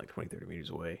close. They were only like 20, 30 meters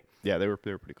away. Yeah, they were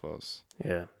pretty close.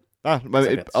 Yeah,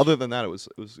 But other than that, it was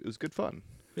good fun.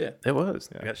 Yeah. it was.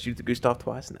 Yeah. I got to shoot the Gustav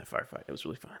twice in that firefight. It was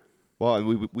really fun. Well,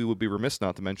 and we would be remiss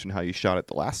not to mention how you shot it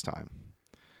the last time,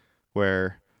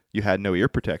 where you had no ear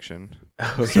protection.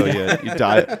 So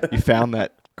you found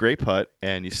that grape hut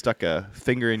and you stuck a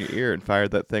finger in your ear and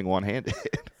fired that thing one-handed.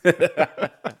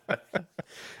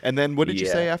 And then what did you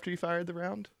say after you fired the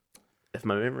round? If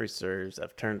my memory serves,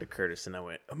 I've turned to Curtis and I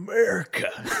went, "America."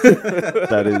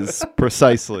 That is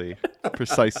precisely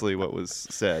what was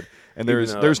said. And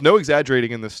there's no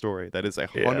exaggerating in this story. That is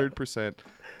 100%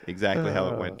 exactly how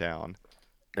it went down.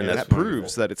 And that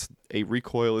proves that it's a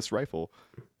recoilless rifle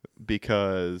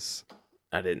because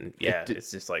I didn't. Yeah,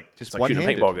 it's just like shooting a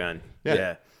one-handed. paintball gun.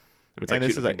 Yeah. It's like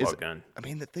shooting a paintball gun. I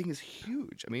mean, the thing is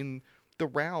huge. I mean,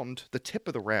 the tip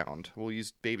of the round, we'll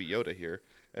use Baby Yoda here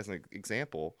as an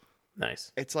example.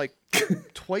 Nice. It's like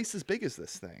twice as big as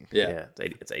this thing. Yeah.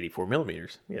 It's 84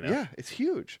 millimeters. You know. Yeah, it's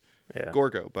huge. Yeah.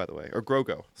 Gorgo, by the way, or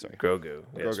Grogo. Sorry. Grogu.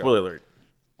 Yeah, Grogu. spoiler alert.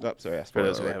 Oh, sorry. Yeah, For spoiler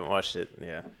those who alert. haven't watched it.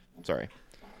 Yeah. Sorry.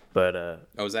 But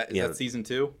Is that season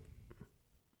 2?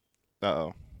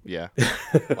 Uh-oh. Yeah.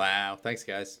 Wow. Thanks,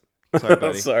 guys. Sorry,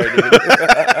 buddy. sorry,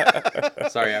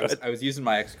 dude. Sorry, I was using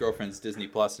my ex-girlfriend's Disney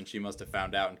Plus, and she must have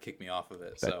found out and kicked me off of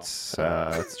it.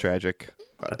 That's tragic.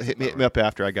 Hit me up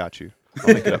after. I got you.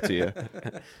 I'll make it up to you.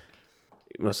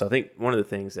 Well, so I think one of the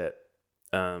things that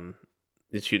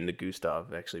is shooting the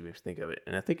Gustav actually makes me think of it,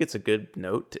 and I think it's a good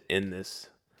note to end this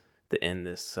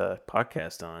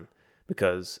podcast on,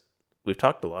 because we've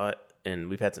talked a lot and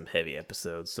we've had some heavy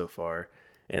episodes so far.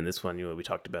 And this one, we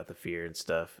talked about the fear and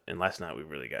stuff. And last night we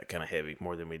really got kind of heavy,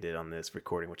 more than we did on this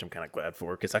recording, which I'm kind of glad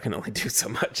for, because I can only do so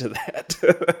much of that.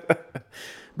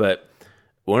 But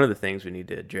one of the things we need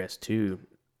to address too,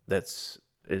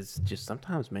 is just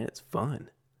sometimes, man, it's fun.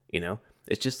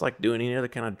 It's just like doing any other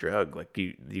kind of drug. Like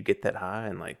you get that high,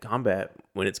 and like combat,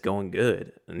 when it's going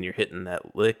good and you're hitting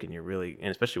that lick, and and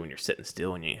especially when you're sitting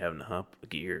still and you ain't having to hump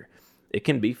gear, it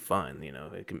can be fun.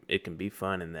 It can be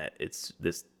fun in that it's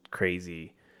this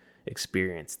crazy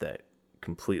experience that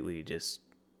completely just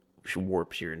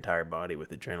warps your entire body with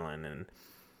adrenaline. And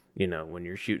when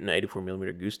you're shooting an 84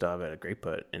 millimeter Gustav at a grape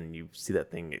hut and you see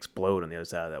that thing explode on the other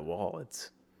side of that wall,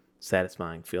 it's a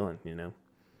satisfying feeling.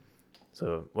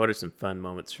 So what are some fun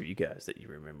moments for you guys that you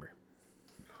remember?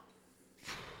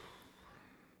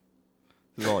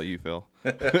 This is all you, Phil.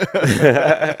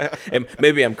 And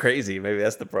maybe I'm crazy. Maybe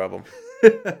that's the problem.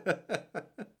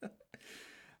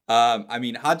 I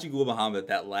mean, Haji Gul Muhammad,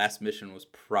 that last mission was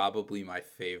probably my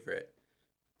favorite,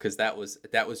 because that was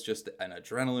just an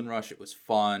adrenaline rush. It was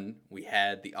fun. We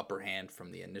had the upper hand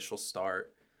from the initial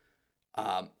start.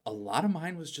 A lot of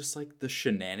mine was just like the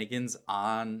shenanigans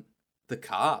on the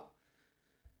cop.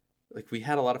 Like we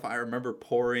had a lot of fun. I remember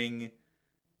pouring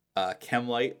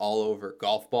Chemlite all over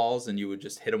golf balls, and you would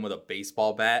just hit them with a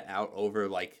baseball bat out over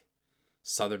like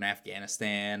southern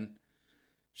Afghanistan.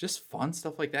 Just fun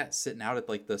stuff like that, sitting out at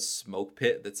like the smoke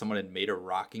pit that someone had made a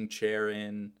rocking chair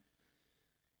in.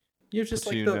 Just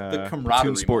like the camaraderie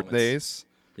Platoon sport moments. days.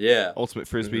 Yeah. Ultimate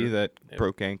Frisbee that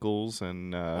broke ankles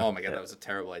and Oh my god, that was a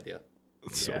terrible idea.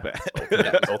 so Yeah. bad.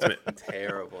 Ultimate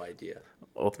Terrible idea.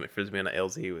 Ultimate Frisbee on a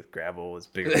LZ with gravel was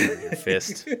bigger than your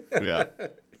fist. Yeah.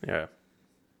 Yeah.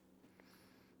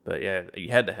 But yeah,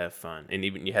 you had to have fun, and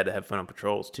even you had to have fun on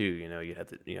patrols too. You had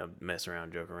to mess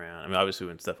around, joke around. I mean, obviously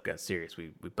when stuff got serious,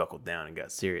 we buckled down and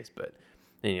got serious. But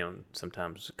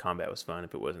sometimes combat was fun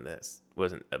if it wasn't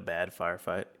a bad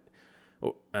firefight,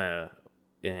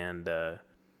 and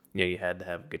you had to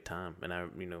have a good time.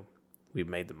 And we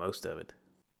made the most of it.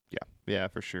 Yeah,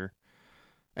 for sure.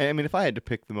 I mean, if I had to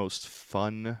pick the most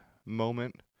fun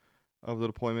moment of the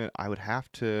deployment, I'd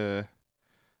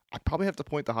probably have to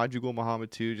point to Haji Gul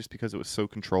Muhammad too, just because it was so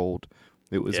controlled.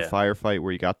 It was a firefight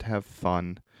where you got to have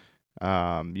fun.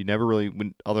 You never really,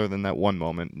 other than that one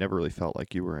moment, never really felt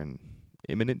like you were in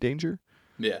imminent danger.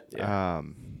 Yeah.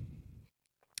 And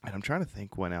I'm trying to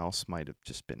think when else might have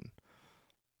just been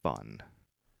fun.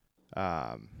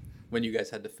 When you guys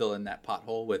had to fill in that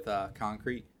pothole with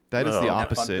concrete. That is the Have fun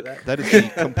for opposite. that? That is the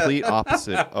complete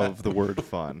opposite of the word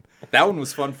fun. That one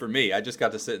was fun for me. I just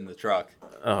got to sit in the truck.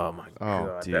 Oh my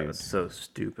god, dude. that was so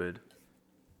stupid.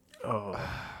 Oh,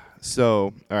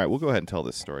 So, all right, we'll go ahead and tell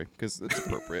this story because it's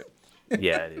appropriate.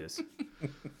 yeah, it is.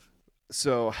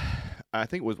 So, I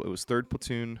think it was 3rd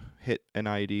Platoon hit an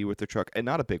IED with their truck, and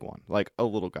not a big one, like a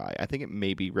little guy. I think it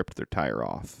maybe ripped their tire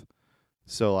off.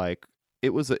 So, like, it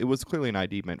was clearly an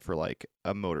IED meant for like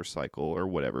a motorcycle or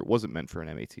whatever. It wasn't meant for an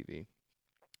MATV.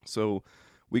 So,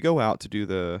 we go out to do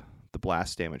the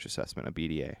blast damage assessment, a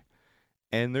BDA,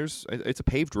 and it's a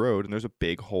paved road, and there's a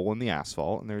big hole in the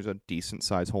asphalt, and there's a decent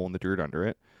sized hole in the dirt under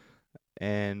it.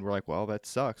 And we're like, well, that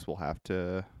sucks. We'll have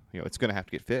to, it's going to have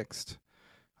to get fixed.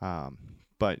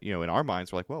 But, in our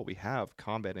minds, we're like, well, we have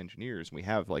combat engineers, and we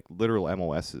have like literal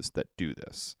MOSs that do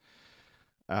this.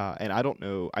 And I don't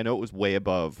know. I know it was way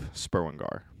above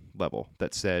Spurwingar level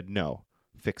that said, no,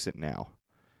 fix it now.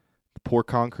 Pour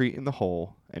concrete in the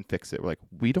hole and fix it. We're like,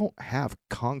 we don't have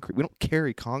concrete. We don't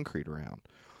carry concrete around.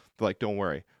 They're like, don't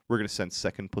worry. We're going to send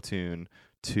 2nd Platoon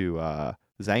to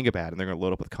Zangabad, and they're going to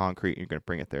load up with concrete, and you're going to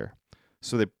bring it there.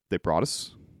 So they brought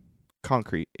us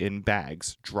concrete in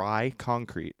bags, dry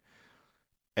concrete,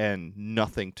 and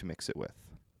nothing to mix it with.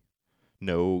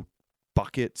 No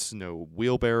buckets, no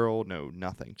wheelbarrow, no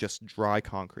nothing. Just dry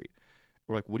concrete.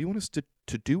 We're like, what do you want us to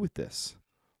do with this?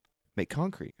 Make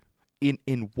concrete.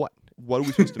 In what? What are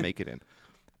we supposed to make it in?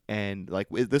 And like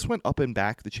this went up and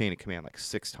back the chain of command like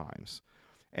 6 times.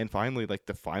 And finally, like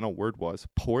the final word was,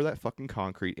 pour that fucking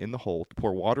concrete in the hole,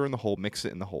 pour water in the hole, mix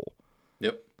it in the hole.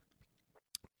 Yep.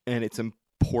 And it's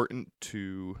important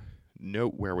to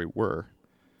note where we were.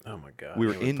 Oh my god. We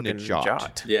were in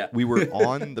Najat. Yeah. We were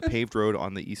on the paved road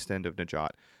on the east end of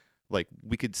Najat. Like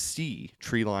we could see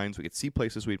tree lines, we could see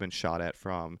places we'd been shot at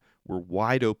from. We're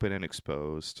wide open and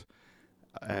exposed.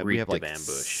 We have like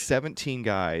 17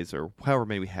 guys or however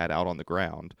many we had out on the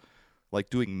ground, like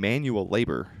doing manual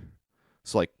labor.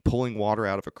 So like pulling water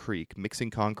out of a creek, mixing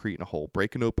concrete in a hole,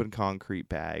 breaking open concrete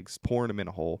bags, pouring them in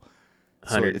a hole.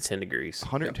 110 degrees.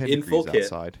 110 in degrees full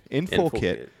outside. In full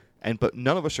kit. kit. But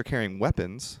none of us are carrying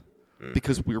weapons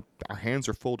because our hands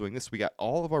are full doing this. We got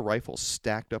all of our rifles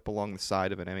stacked up along the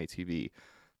side of an MATV.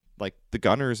 Like the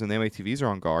gunners and the MATVs are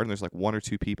on guard, and there's like 1 or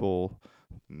 2 people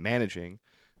managing,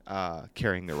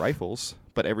 carrying their rifles.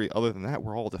 But other than that,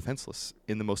 we're all defenseless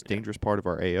in the most dangerous part of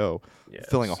our AO,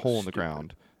 filling a hole in the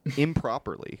ground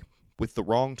improperly with the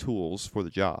wrong tools for the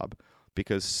job.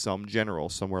 Because some general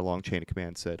somewhere along chain of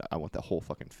command said, I want that hole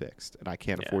fucking fixed, and I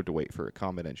can't afford to wait for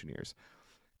combat engineers.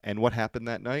 And what happened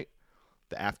that night?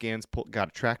 The Afghans got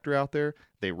a tractor out there,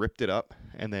 they ripped it up,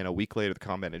 and then a week later the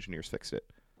combat engineers fixed it.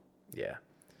 Yeah.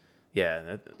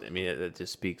 Yeah, that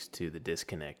just speaks to the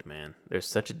disconnect, man. There's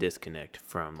such a disconnect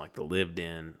from like the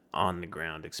lived-in,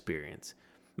 on-the-ground experience.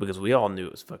 Because we all knew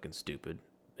it was fucking stupid,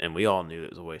 and we all knew it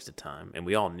was a waste of time, and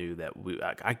we all knew that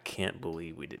I can't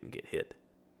believe we didn't get hit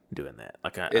doing that.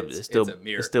 Like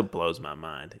it still blows my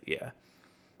mind. Yeah,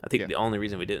 I think the only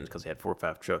reason we didn't is because we had 4 or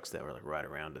 5 trucks that were like right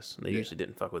around us. They usually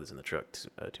didn't fuck with us in the truck too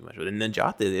much. And then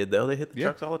Jot did though. They hit the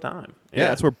trucks all the time. Yeah,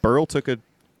 that's where Burl took a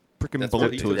freaking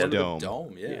bullet to his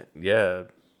dome. Yeah,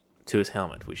 to his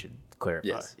helmet. We should clarify.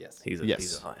 Yes. He's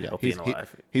healthy and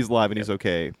alive. He's alive and he's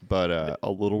okay, but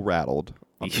a little rattled.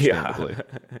 Understandably.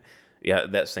 Yeah,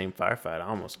 that same firefight, I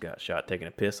almost got shot taking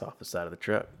a piss off the side of the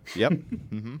truck. Yep.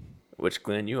 Mm-hmm. Which,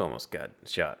 Glenn, you almost got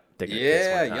shot taking a piss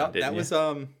one time, didn't that you?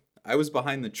 was I was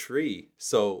behind the tree,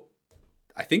 so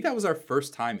I think that was our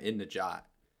first time in Najat,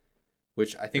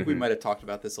 which I think we might have talked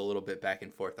about this a little bit back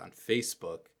and forth on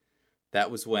Facebook.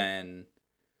 That was when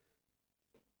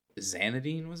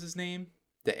Xanadine was his name,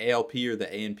 the ALP or the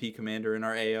ANP commander in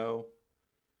our AO.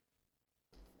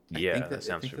 That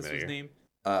sounds familiar. That's his name.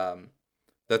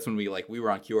 That's when we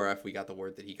were on QRF. We got the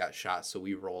word that he got shot, so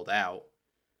we rolled out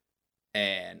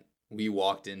and we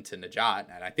walked into Najat,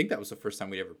 and I think that was the first time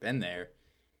we'd ever been there.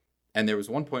 And there was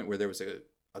one point where there was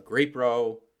a grape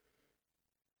row.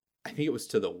 I think it was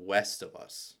to the west of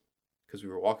us because we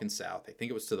were walking south. I think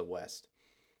it was to the west.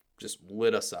 Just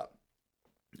lit us up.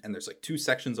 And there's like 2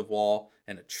 sections of wall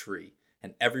and a tree.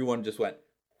 And everyone just went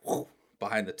whoosh,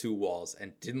 behind the 2 walls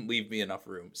and didn't leave me enough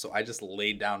room. So I just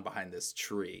laid down behind this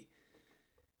tree.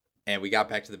 And we got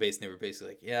back to the base and they were basically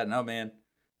like, yeah, no, man.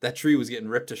 That tree was getting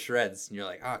ripped to shreds. And you're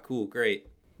like, cool, great.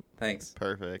 Thanks.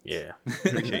 Perfect. Yeah.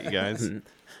 Appreciate you guys.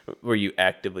 Were you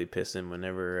actively pissing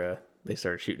whenever they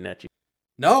started shooting at you?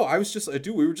 No, I was just,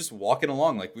 we were just walking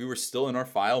along. Like, we were still in our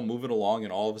file, moving along,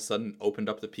 and all of a sudden opened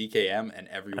up the PKM, and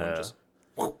everyone just...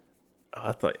 Oh,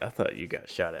 I thought you got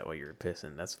shot at while you were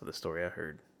pissing. That's the story I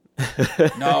heard.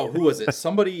 No, who was it?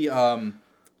 Somebody,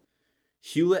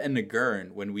 Hewlett and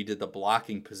Nagurn, when we did the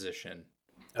blocking position.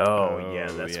 Oh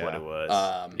yeah, that's what it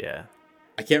was. Yeah.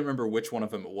 I can't remember which one of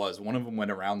them it was. One of them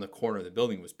went around the corner of the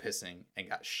building, was pissing, and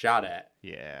got shot at.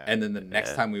 Yeah. And then the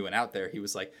next time we went out there, he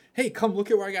was like, hey, come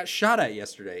look at where I got shot at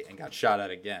yesterday, and got shot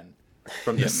at again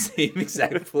from the same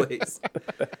exact place.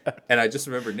 And I just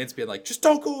remember Nitz being like, just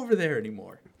don't go over there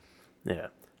anymore. Yeah.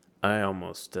 I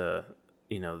almost,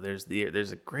 there's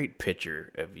a great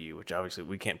picture of you, which obviously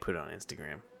we can't put on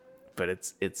Instagram, but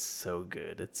it's so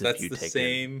good. It's that's if you the take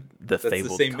same, the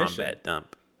fabled combat mission.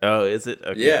 dump. Oh, is it?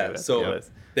 Okay. Yeah, that's so close.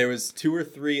 there was 2 or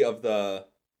 3 of the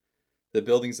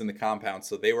buildings in the compound,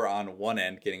 so they were on one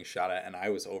end getting shot at, and I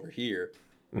was over here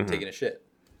taking a shit.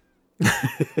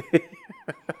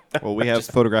 Well, we have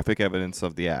photographic evidence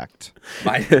of the act.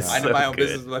 Minding so my own good.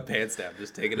 business with my pants down,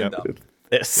 just taking a dump.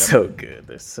 They're so good.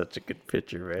 They're such a good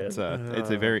picture, man. It's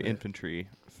a very infantry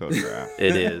photograph.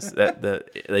 It is.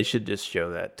 They should just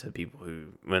show that to people who,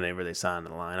 whenever they sign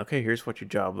the line, okay, here's what your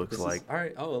job looks This like. is, all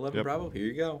right, 11 Yep. Bravo, here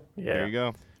you go. Yeah. There you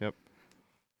go. Yep.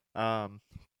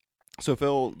 So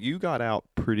Phil, you got out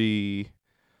pretty.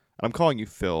 I'm calling you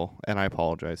Phil, and I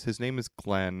apologize. His name is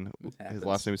Glenn. His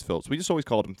last name is Phillips. We just always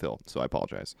called him Phil, so I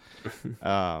apologize.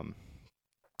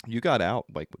 You got out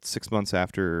like 6 months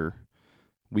after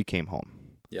we came home.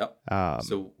 Yep.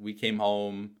 So we came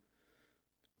home,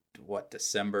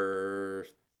 December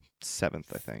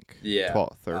 7th, I think. Yeah.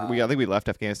 12th. Or I think we left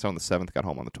Afghanistan on the 7th, got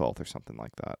home on the 12th or something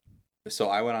like that. So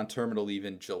I went on terminal leave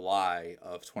in July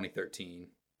of 2013,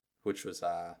 which was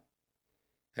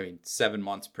 7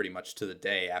 months pretty much to the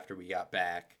day after we got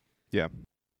back. Yeah.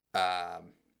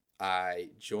 I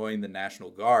joined the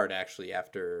National Guard actually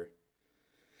after,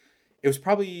 it was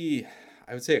probably,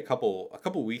 I would say a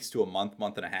couple weeks to a month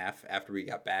and a half after we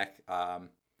got back.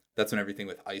 That's when everything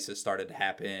with ISIS started to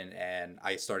happen, and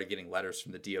I started getting letters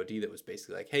from the DoD that was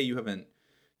basically like, hey, you haven't,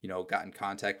 gotten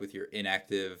contact with your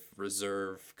inactive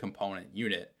reserve component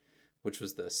unit, which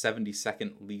was the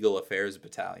 72nd Legal Affairs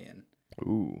Battalion.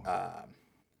 Ooh.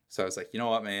 So I was like, you know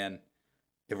what, man?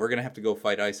 If we're going to have to go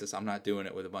fight ISIS, I'm not doing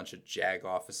it with a bunch of JAG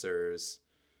officers.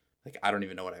 Like, I don't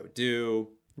even know what I would do.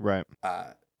 Right.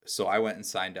 So I went and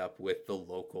signed up with the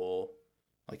local,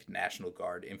 National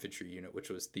Guard infantry unit, which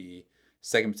was the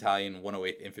 2nd Battalion,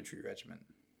 108th Infantry Regiment.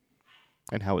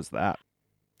 And how was that?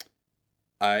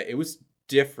 It was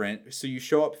different. So you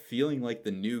show up feeling like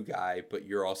the new guy, but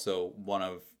you're also one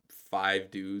of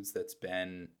 5 dudes that's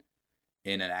been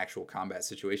in an actual combat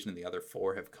situation, and the other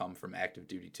 4 have come from active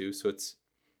duty too. So it's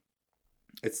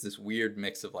this weird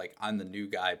mix of I'm the new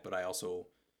guy, but I also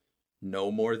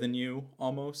know more than you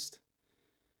almost.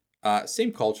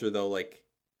 Same culture though, a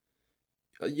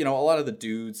lot of the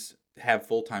dudes have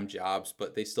full-time jobs,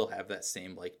 but they still have that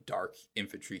same dark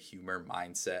infantry humor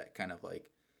mindset, kind of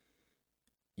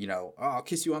I'll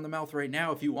kiss you on the mouth right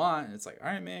now if you want. And it's all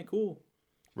right, man, cool.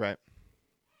 Right.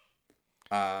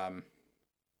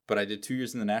 But I did 2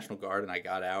 years in the National Guard and I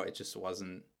got out. It just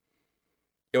wasn't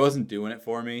doing it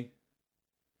for me.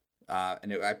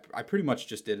 And I pretty much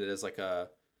just did it as a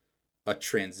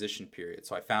transition period.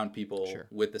 So I found people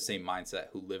with the same mindset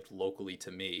who lived locally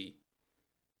to me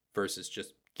versus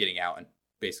just getting out and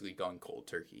basically going cold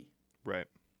turkey. Right.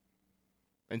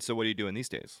 And so what are you doing these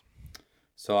days?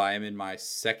 So I am in my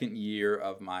 2nd year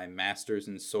of my master's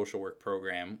in social work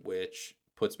program, which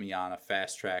puts me on a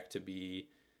fast track to be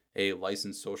a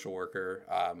licensed social worker,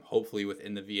 hopefully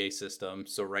within the VA system.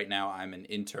 So right now I'm an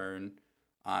intern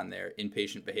on their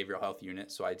inpatient behavioral health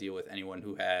unit. So I deal with anyone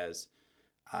who has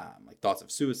thoughts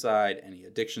of suicide, any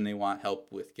addiction they want help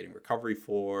with getting recovery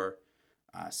for,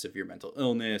 severe mental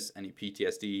illness, any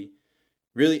PTSD.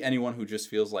 Really anyone who just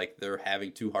feels like they're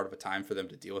having too hard of a time for them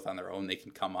to deal with on their own, they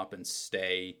can come up and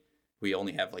stay. We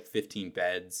only have 15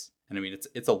 beds. And I mean,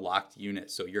 it's a locked unit.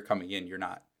 So you're coming in, you're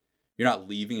not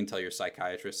leaving until your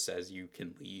psychiatrist says you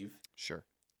can leave. Sure.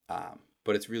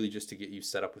 But it's really just to get you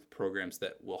set up with programs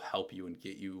that will help you and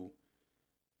get you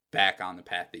back on the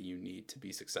path that you need to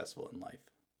be successful in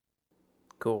life.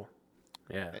 Cool.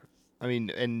 Yeah. I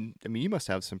mean, you must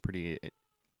have some pretty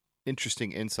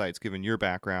interesting insights given your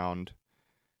background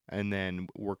and then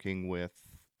working with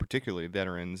particularly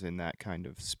veterans in that kind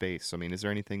of space. I mean, is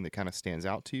there anything that kind of stands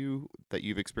out to you that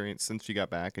you've experienced since you got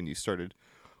back and you started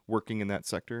working in that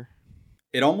sector?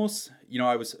 It almost,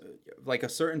 I was a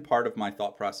certain part of my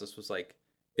thought process was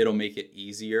it'll make it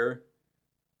easier.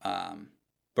 But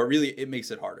really it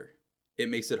makes it harder. It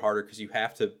makes it harder because you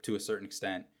have to a certain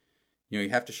extent, you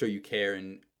have to show you care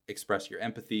and express your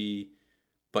empathy,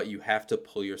 but you have to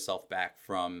pull yourself back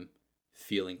from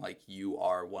feeling like you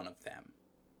are one of them.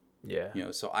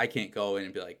 Yeah. So I can't go in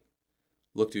and be like,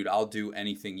 look, dude, I'll do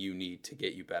anything you need to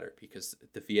get you better, because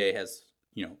the VA has,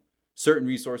 certain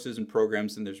resources and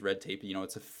programs, and there's red tape.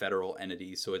 It's a federal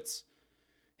entity. So it's,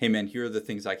 hey, man, here are the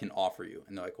things I can offer you.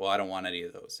 And they're like, well, I don't want any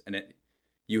of those. And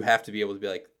you have to be able to be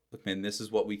like, look, man, this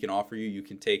is what we can offer you. You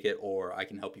can take it, or I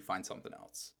can help you find something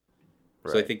else.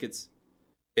 Right. So I think it's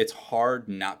hard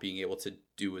not being able to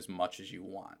do as much as you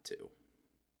want to.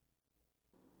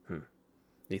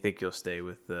 Do you think you'll stay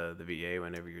with the VA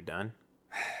whenever you're done?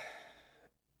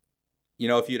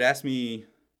 If you'd asked me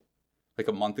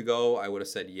a month ago, I would have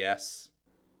said yes.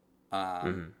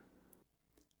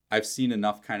 I've seen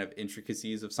enough kind of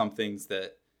intricacies of some things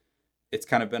that it's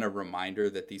kind of been a reminder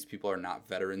that these people are not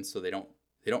veterans, so they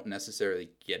don't necessarily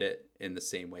get it in the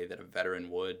same way that a veteran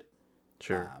would.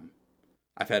 Sure.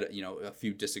 I've had, a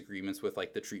few disagreements with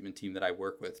like the treatment team that I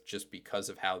work with just because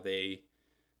of how they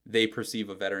perceive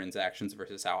a veteran's actions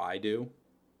versus how I do.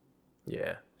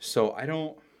 Yeah. So I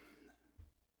don't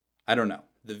know.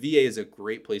 The VA is a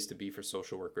great place to be for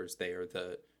social workers. They are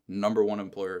the number one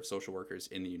employer of social workers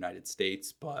in the United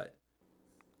States, but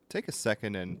Take a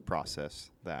second and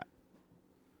process that.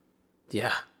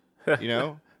 Yeah. You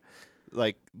know,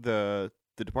 like the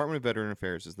Department of Veteran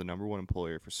Affairs is the number one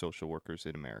employer for social workers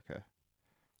in America.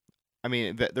 I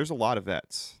mean, there's a lot of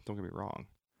vets. Don't get me wrong,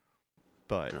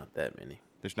 but Not that many.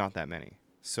 there's not that many.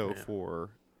 So Yeah. for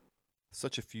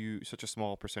such a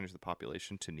small percentage of the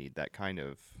population to need that kind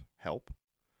of help,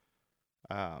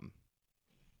 that's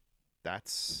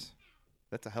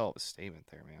a hell of a statement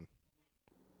there, man.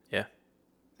 Yeah.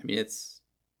 I mean, it's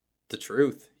the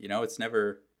truth. It's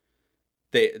never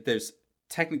there's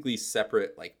technically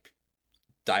separate like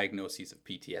diagnoses of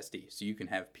PTSD. So you can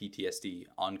have PTSD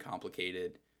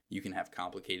uncomplicated, you can have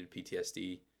complicated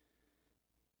PTSD.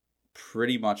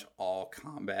 Pretty much all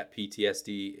combat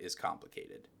PTSD is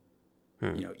complicated.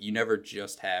 You never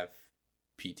just have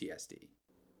PTSD.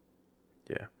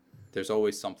 Yeah. There's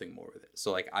always something more with it.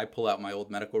 So like I pull out my old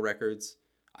medical records.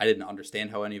 I didn't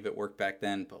understand how any of it worked back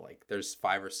then, but like there's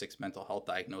 5 or 6 mental health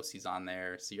diagnoses on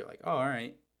there. So you're like, oh, all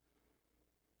right.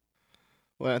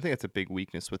 Well, I think that's a big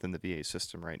weakness within the VA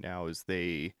system right now is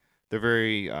they're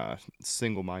very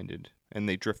single-minded and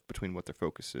they drift between what their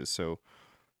focus is. So,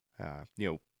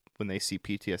 when they see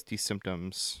PTSD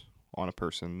symptoms on a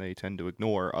person, they tend to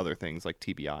ignore other things like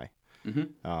TBI.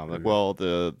 Like, well,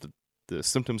 the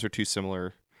symptoms are too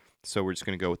similar, so we're just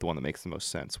going to go with the one that makes the most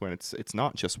sense. When it's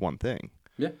not just one thing.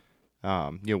 Yeah.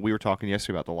 We were talking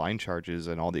yesterday about the line charges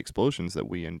and all the explosions that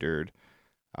we endured.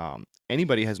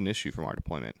 Anybody has an issue from our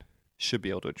deployment should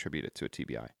be able to attribute it to a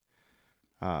TBI.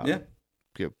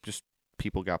 Just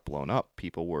people got blown up.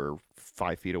 People were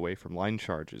 5 feet away from line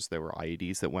charges. There were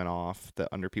IEDs that went off that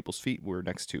under people's feet were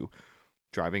next to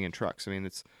driving in trucks. I mean,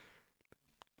 it's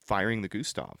firing the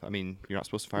Gustav. I mean, you're not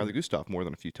supposed to fire the Gustav more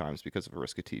than a few times because of a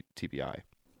risk of TBI.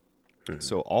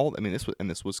 So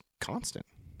this was constant.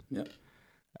 Yeah.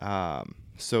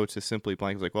 So to simply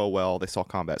blank is like, well, they saw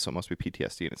combat, so it must be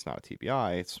PTSD, and it's not a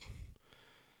TBI. It's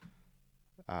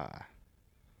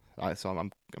so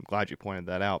I'm glad you pointed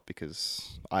that out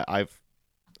because I've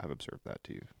observed that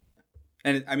too.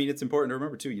 And I mean, it's important to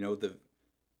remember too.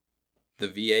 The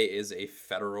VA is a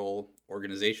federal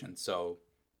organization, so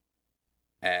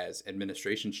as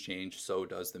administrations change, so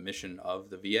does the mission of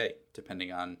the VA,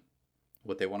 depending on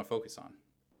what they want to focus on.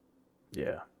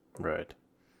 Yeah. Right.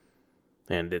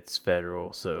 And it's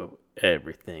federal, so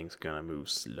everything's gonna move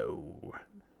slow.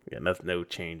 Yeah, no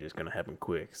change is gonna happen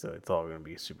quick, so it's all gonna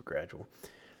be super gradual.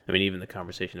 I mean, even the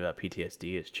conversation about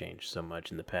PTSD has changed so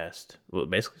much in the past. Well,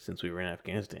 basically since we were in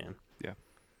Afghanistan. Yeah.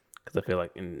 Because I feel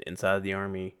like inside of the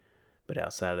Army, but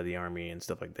outside of the Army and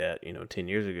stuff like that, 10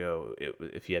 years ago,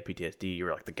 if you had PTSD, you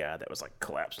were like the guy that was like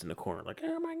collapsed in the corner, like,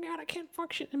 oh my God, I can't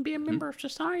function and be a member of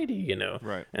society,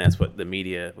 Right. And that's what the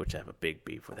media, which I have a big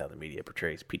beef with how the media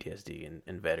portrays PTSD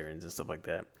and veterans and stuff like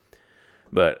that.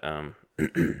 But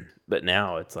but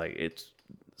now it's like it's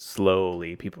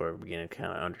slowly people are beginning to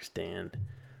kind of understand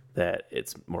that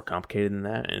it's more complicated than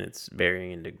that, and it's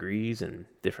varying in degrees, and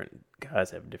different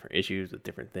guys have different issues with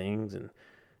different things, and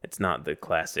it's not the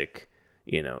classic,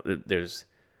 there's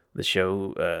the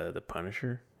show The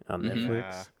Punisher on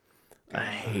Netflix. I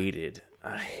hated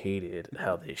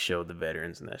how they showed the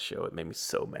veterans in that show. It made me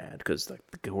so mad because like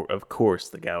of course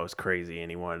the guy was crazy and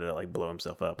he wanted to like blow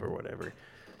himself up or whatever,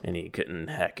 and he couldn't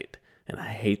hack it. And I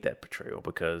hate that portrayal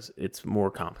because it's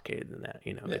more complicated than that.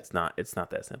 It's not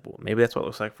that simple. Maybe that's what it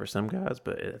looks like for some guys,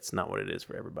 but it's not what it is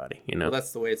for everybody. Well,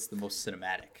 that's the way it's the most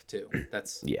cinematic too.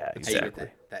 That's yeah, how you get exactly.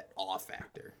 that awe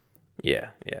factor. Yeah,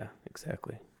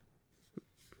 exactly.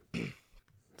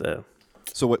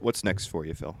 So what's next for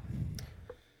you, Phil?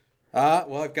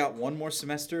 Well, I've got one more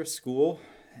semester of school,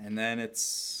 and then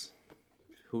it's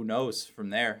who knows from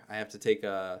there. I have to take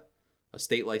a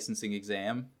state licensing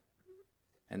exam.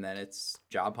 And then it's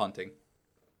job hunting.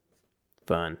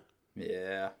 Fun.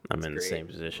 Yeah. I'm in the same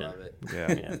position. Love it.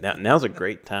 Yeah. Now's a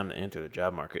great time to enter the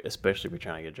job market, especially if you're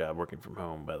trying to get a job working from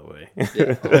home, by the way.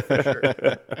 Yeah, for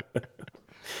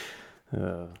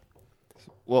sure.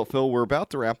 Well, Phil, we're about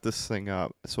to wrap this thing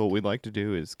up. So what we'd like to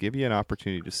do is give you an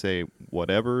opportunity to say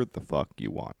whatever the fuck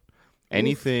you want.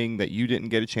 Anything that you didn't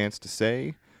get a chance to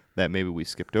say that maybe we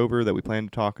skipped over that we plan to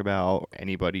talk about,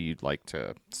 anybody you'd like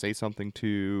to say something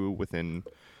to within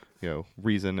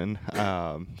reason and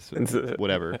so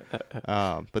whatever.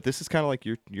 But this is kind of like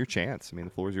your chance. I mean,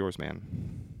 the floor is yours, man.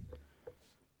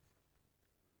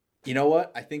 You know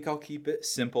what? I think I'll keep it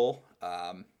simple.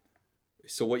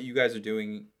 So what you guys are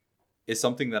doing is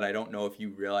something that I don't know if you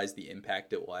realize the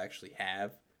impact it will actually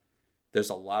have. There's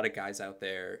a lot of guys out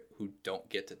there who don't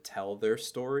get to tell their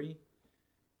story.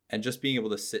 And just being able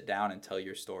to sit down and tell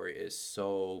your story is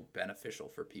so beneficial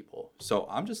for people. So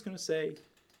I'm just going to say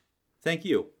thank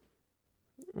you.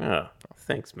 Oh,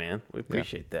 thanks, man. We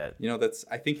appreciate that.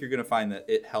 I think you're going to find that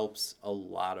it helps a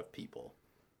lot of people.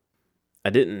 I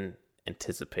didn't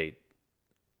anticipate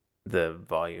the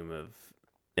volume of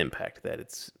impact that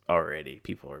it's already.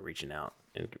 People are reaching out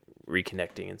and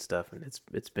reconnecting and stuff, and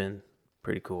it's been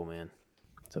pretty cool, man.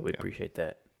 So we appreciate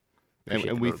that.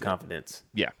 Appreciate the vote of confidence.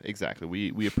 Yeah, exactly.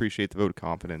 We appreciate the vote of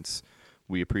confidence.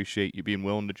 We appreciate you being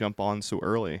willing to jump on so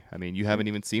early. I mean, you haven't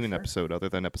even seen an episode other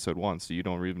than episode 1, so you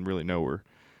don't even really know where,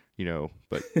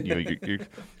 but you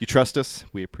trust us.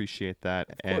 We appreciate that.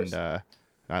 And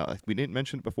we didn't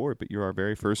mention it before, but you're our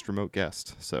very first remote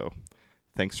guest. So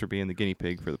thanks for being the guinea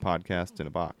pig for the podcast in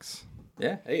a box.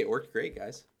 Yeah. Hey, it worked great,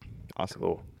 guys. Awesome. Cool.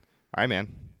 All right,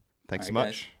 man. Thanks so much.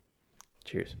 Guys.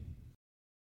 Cheers.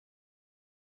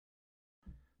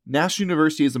 National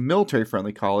University is a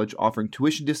military-friendly college offering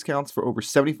tuition discounts for over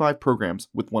 75 programs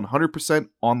with 100%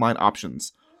 online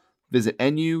options. Visit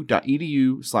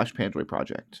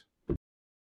nu.edu/PanjoyProject.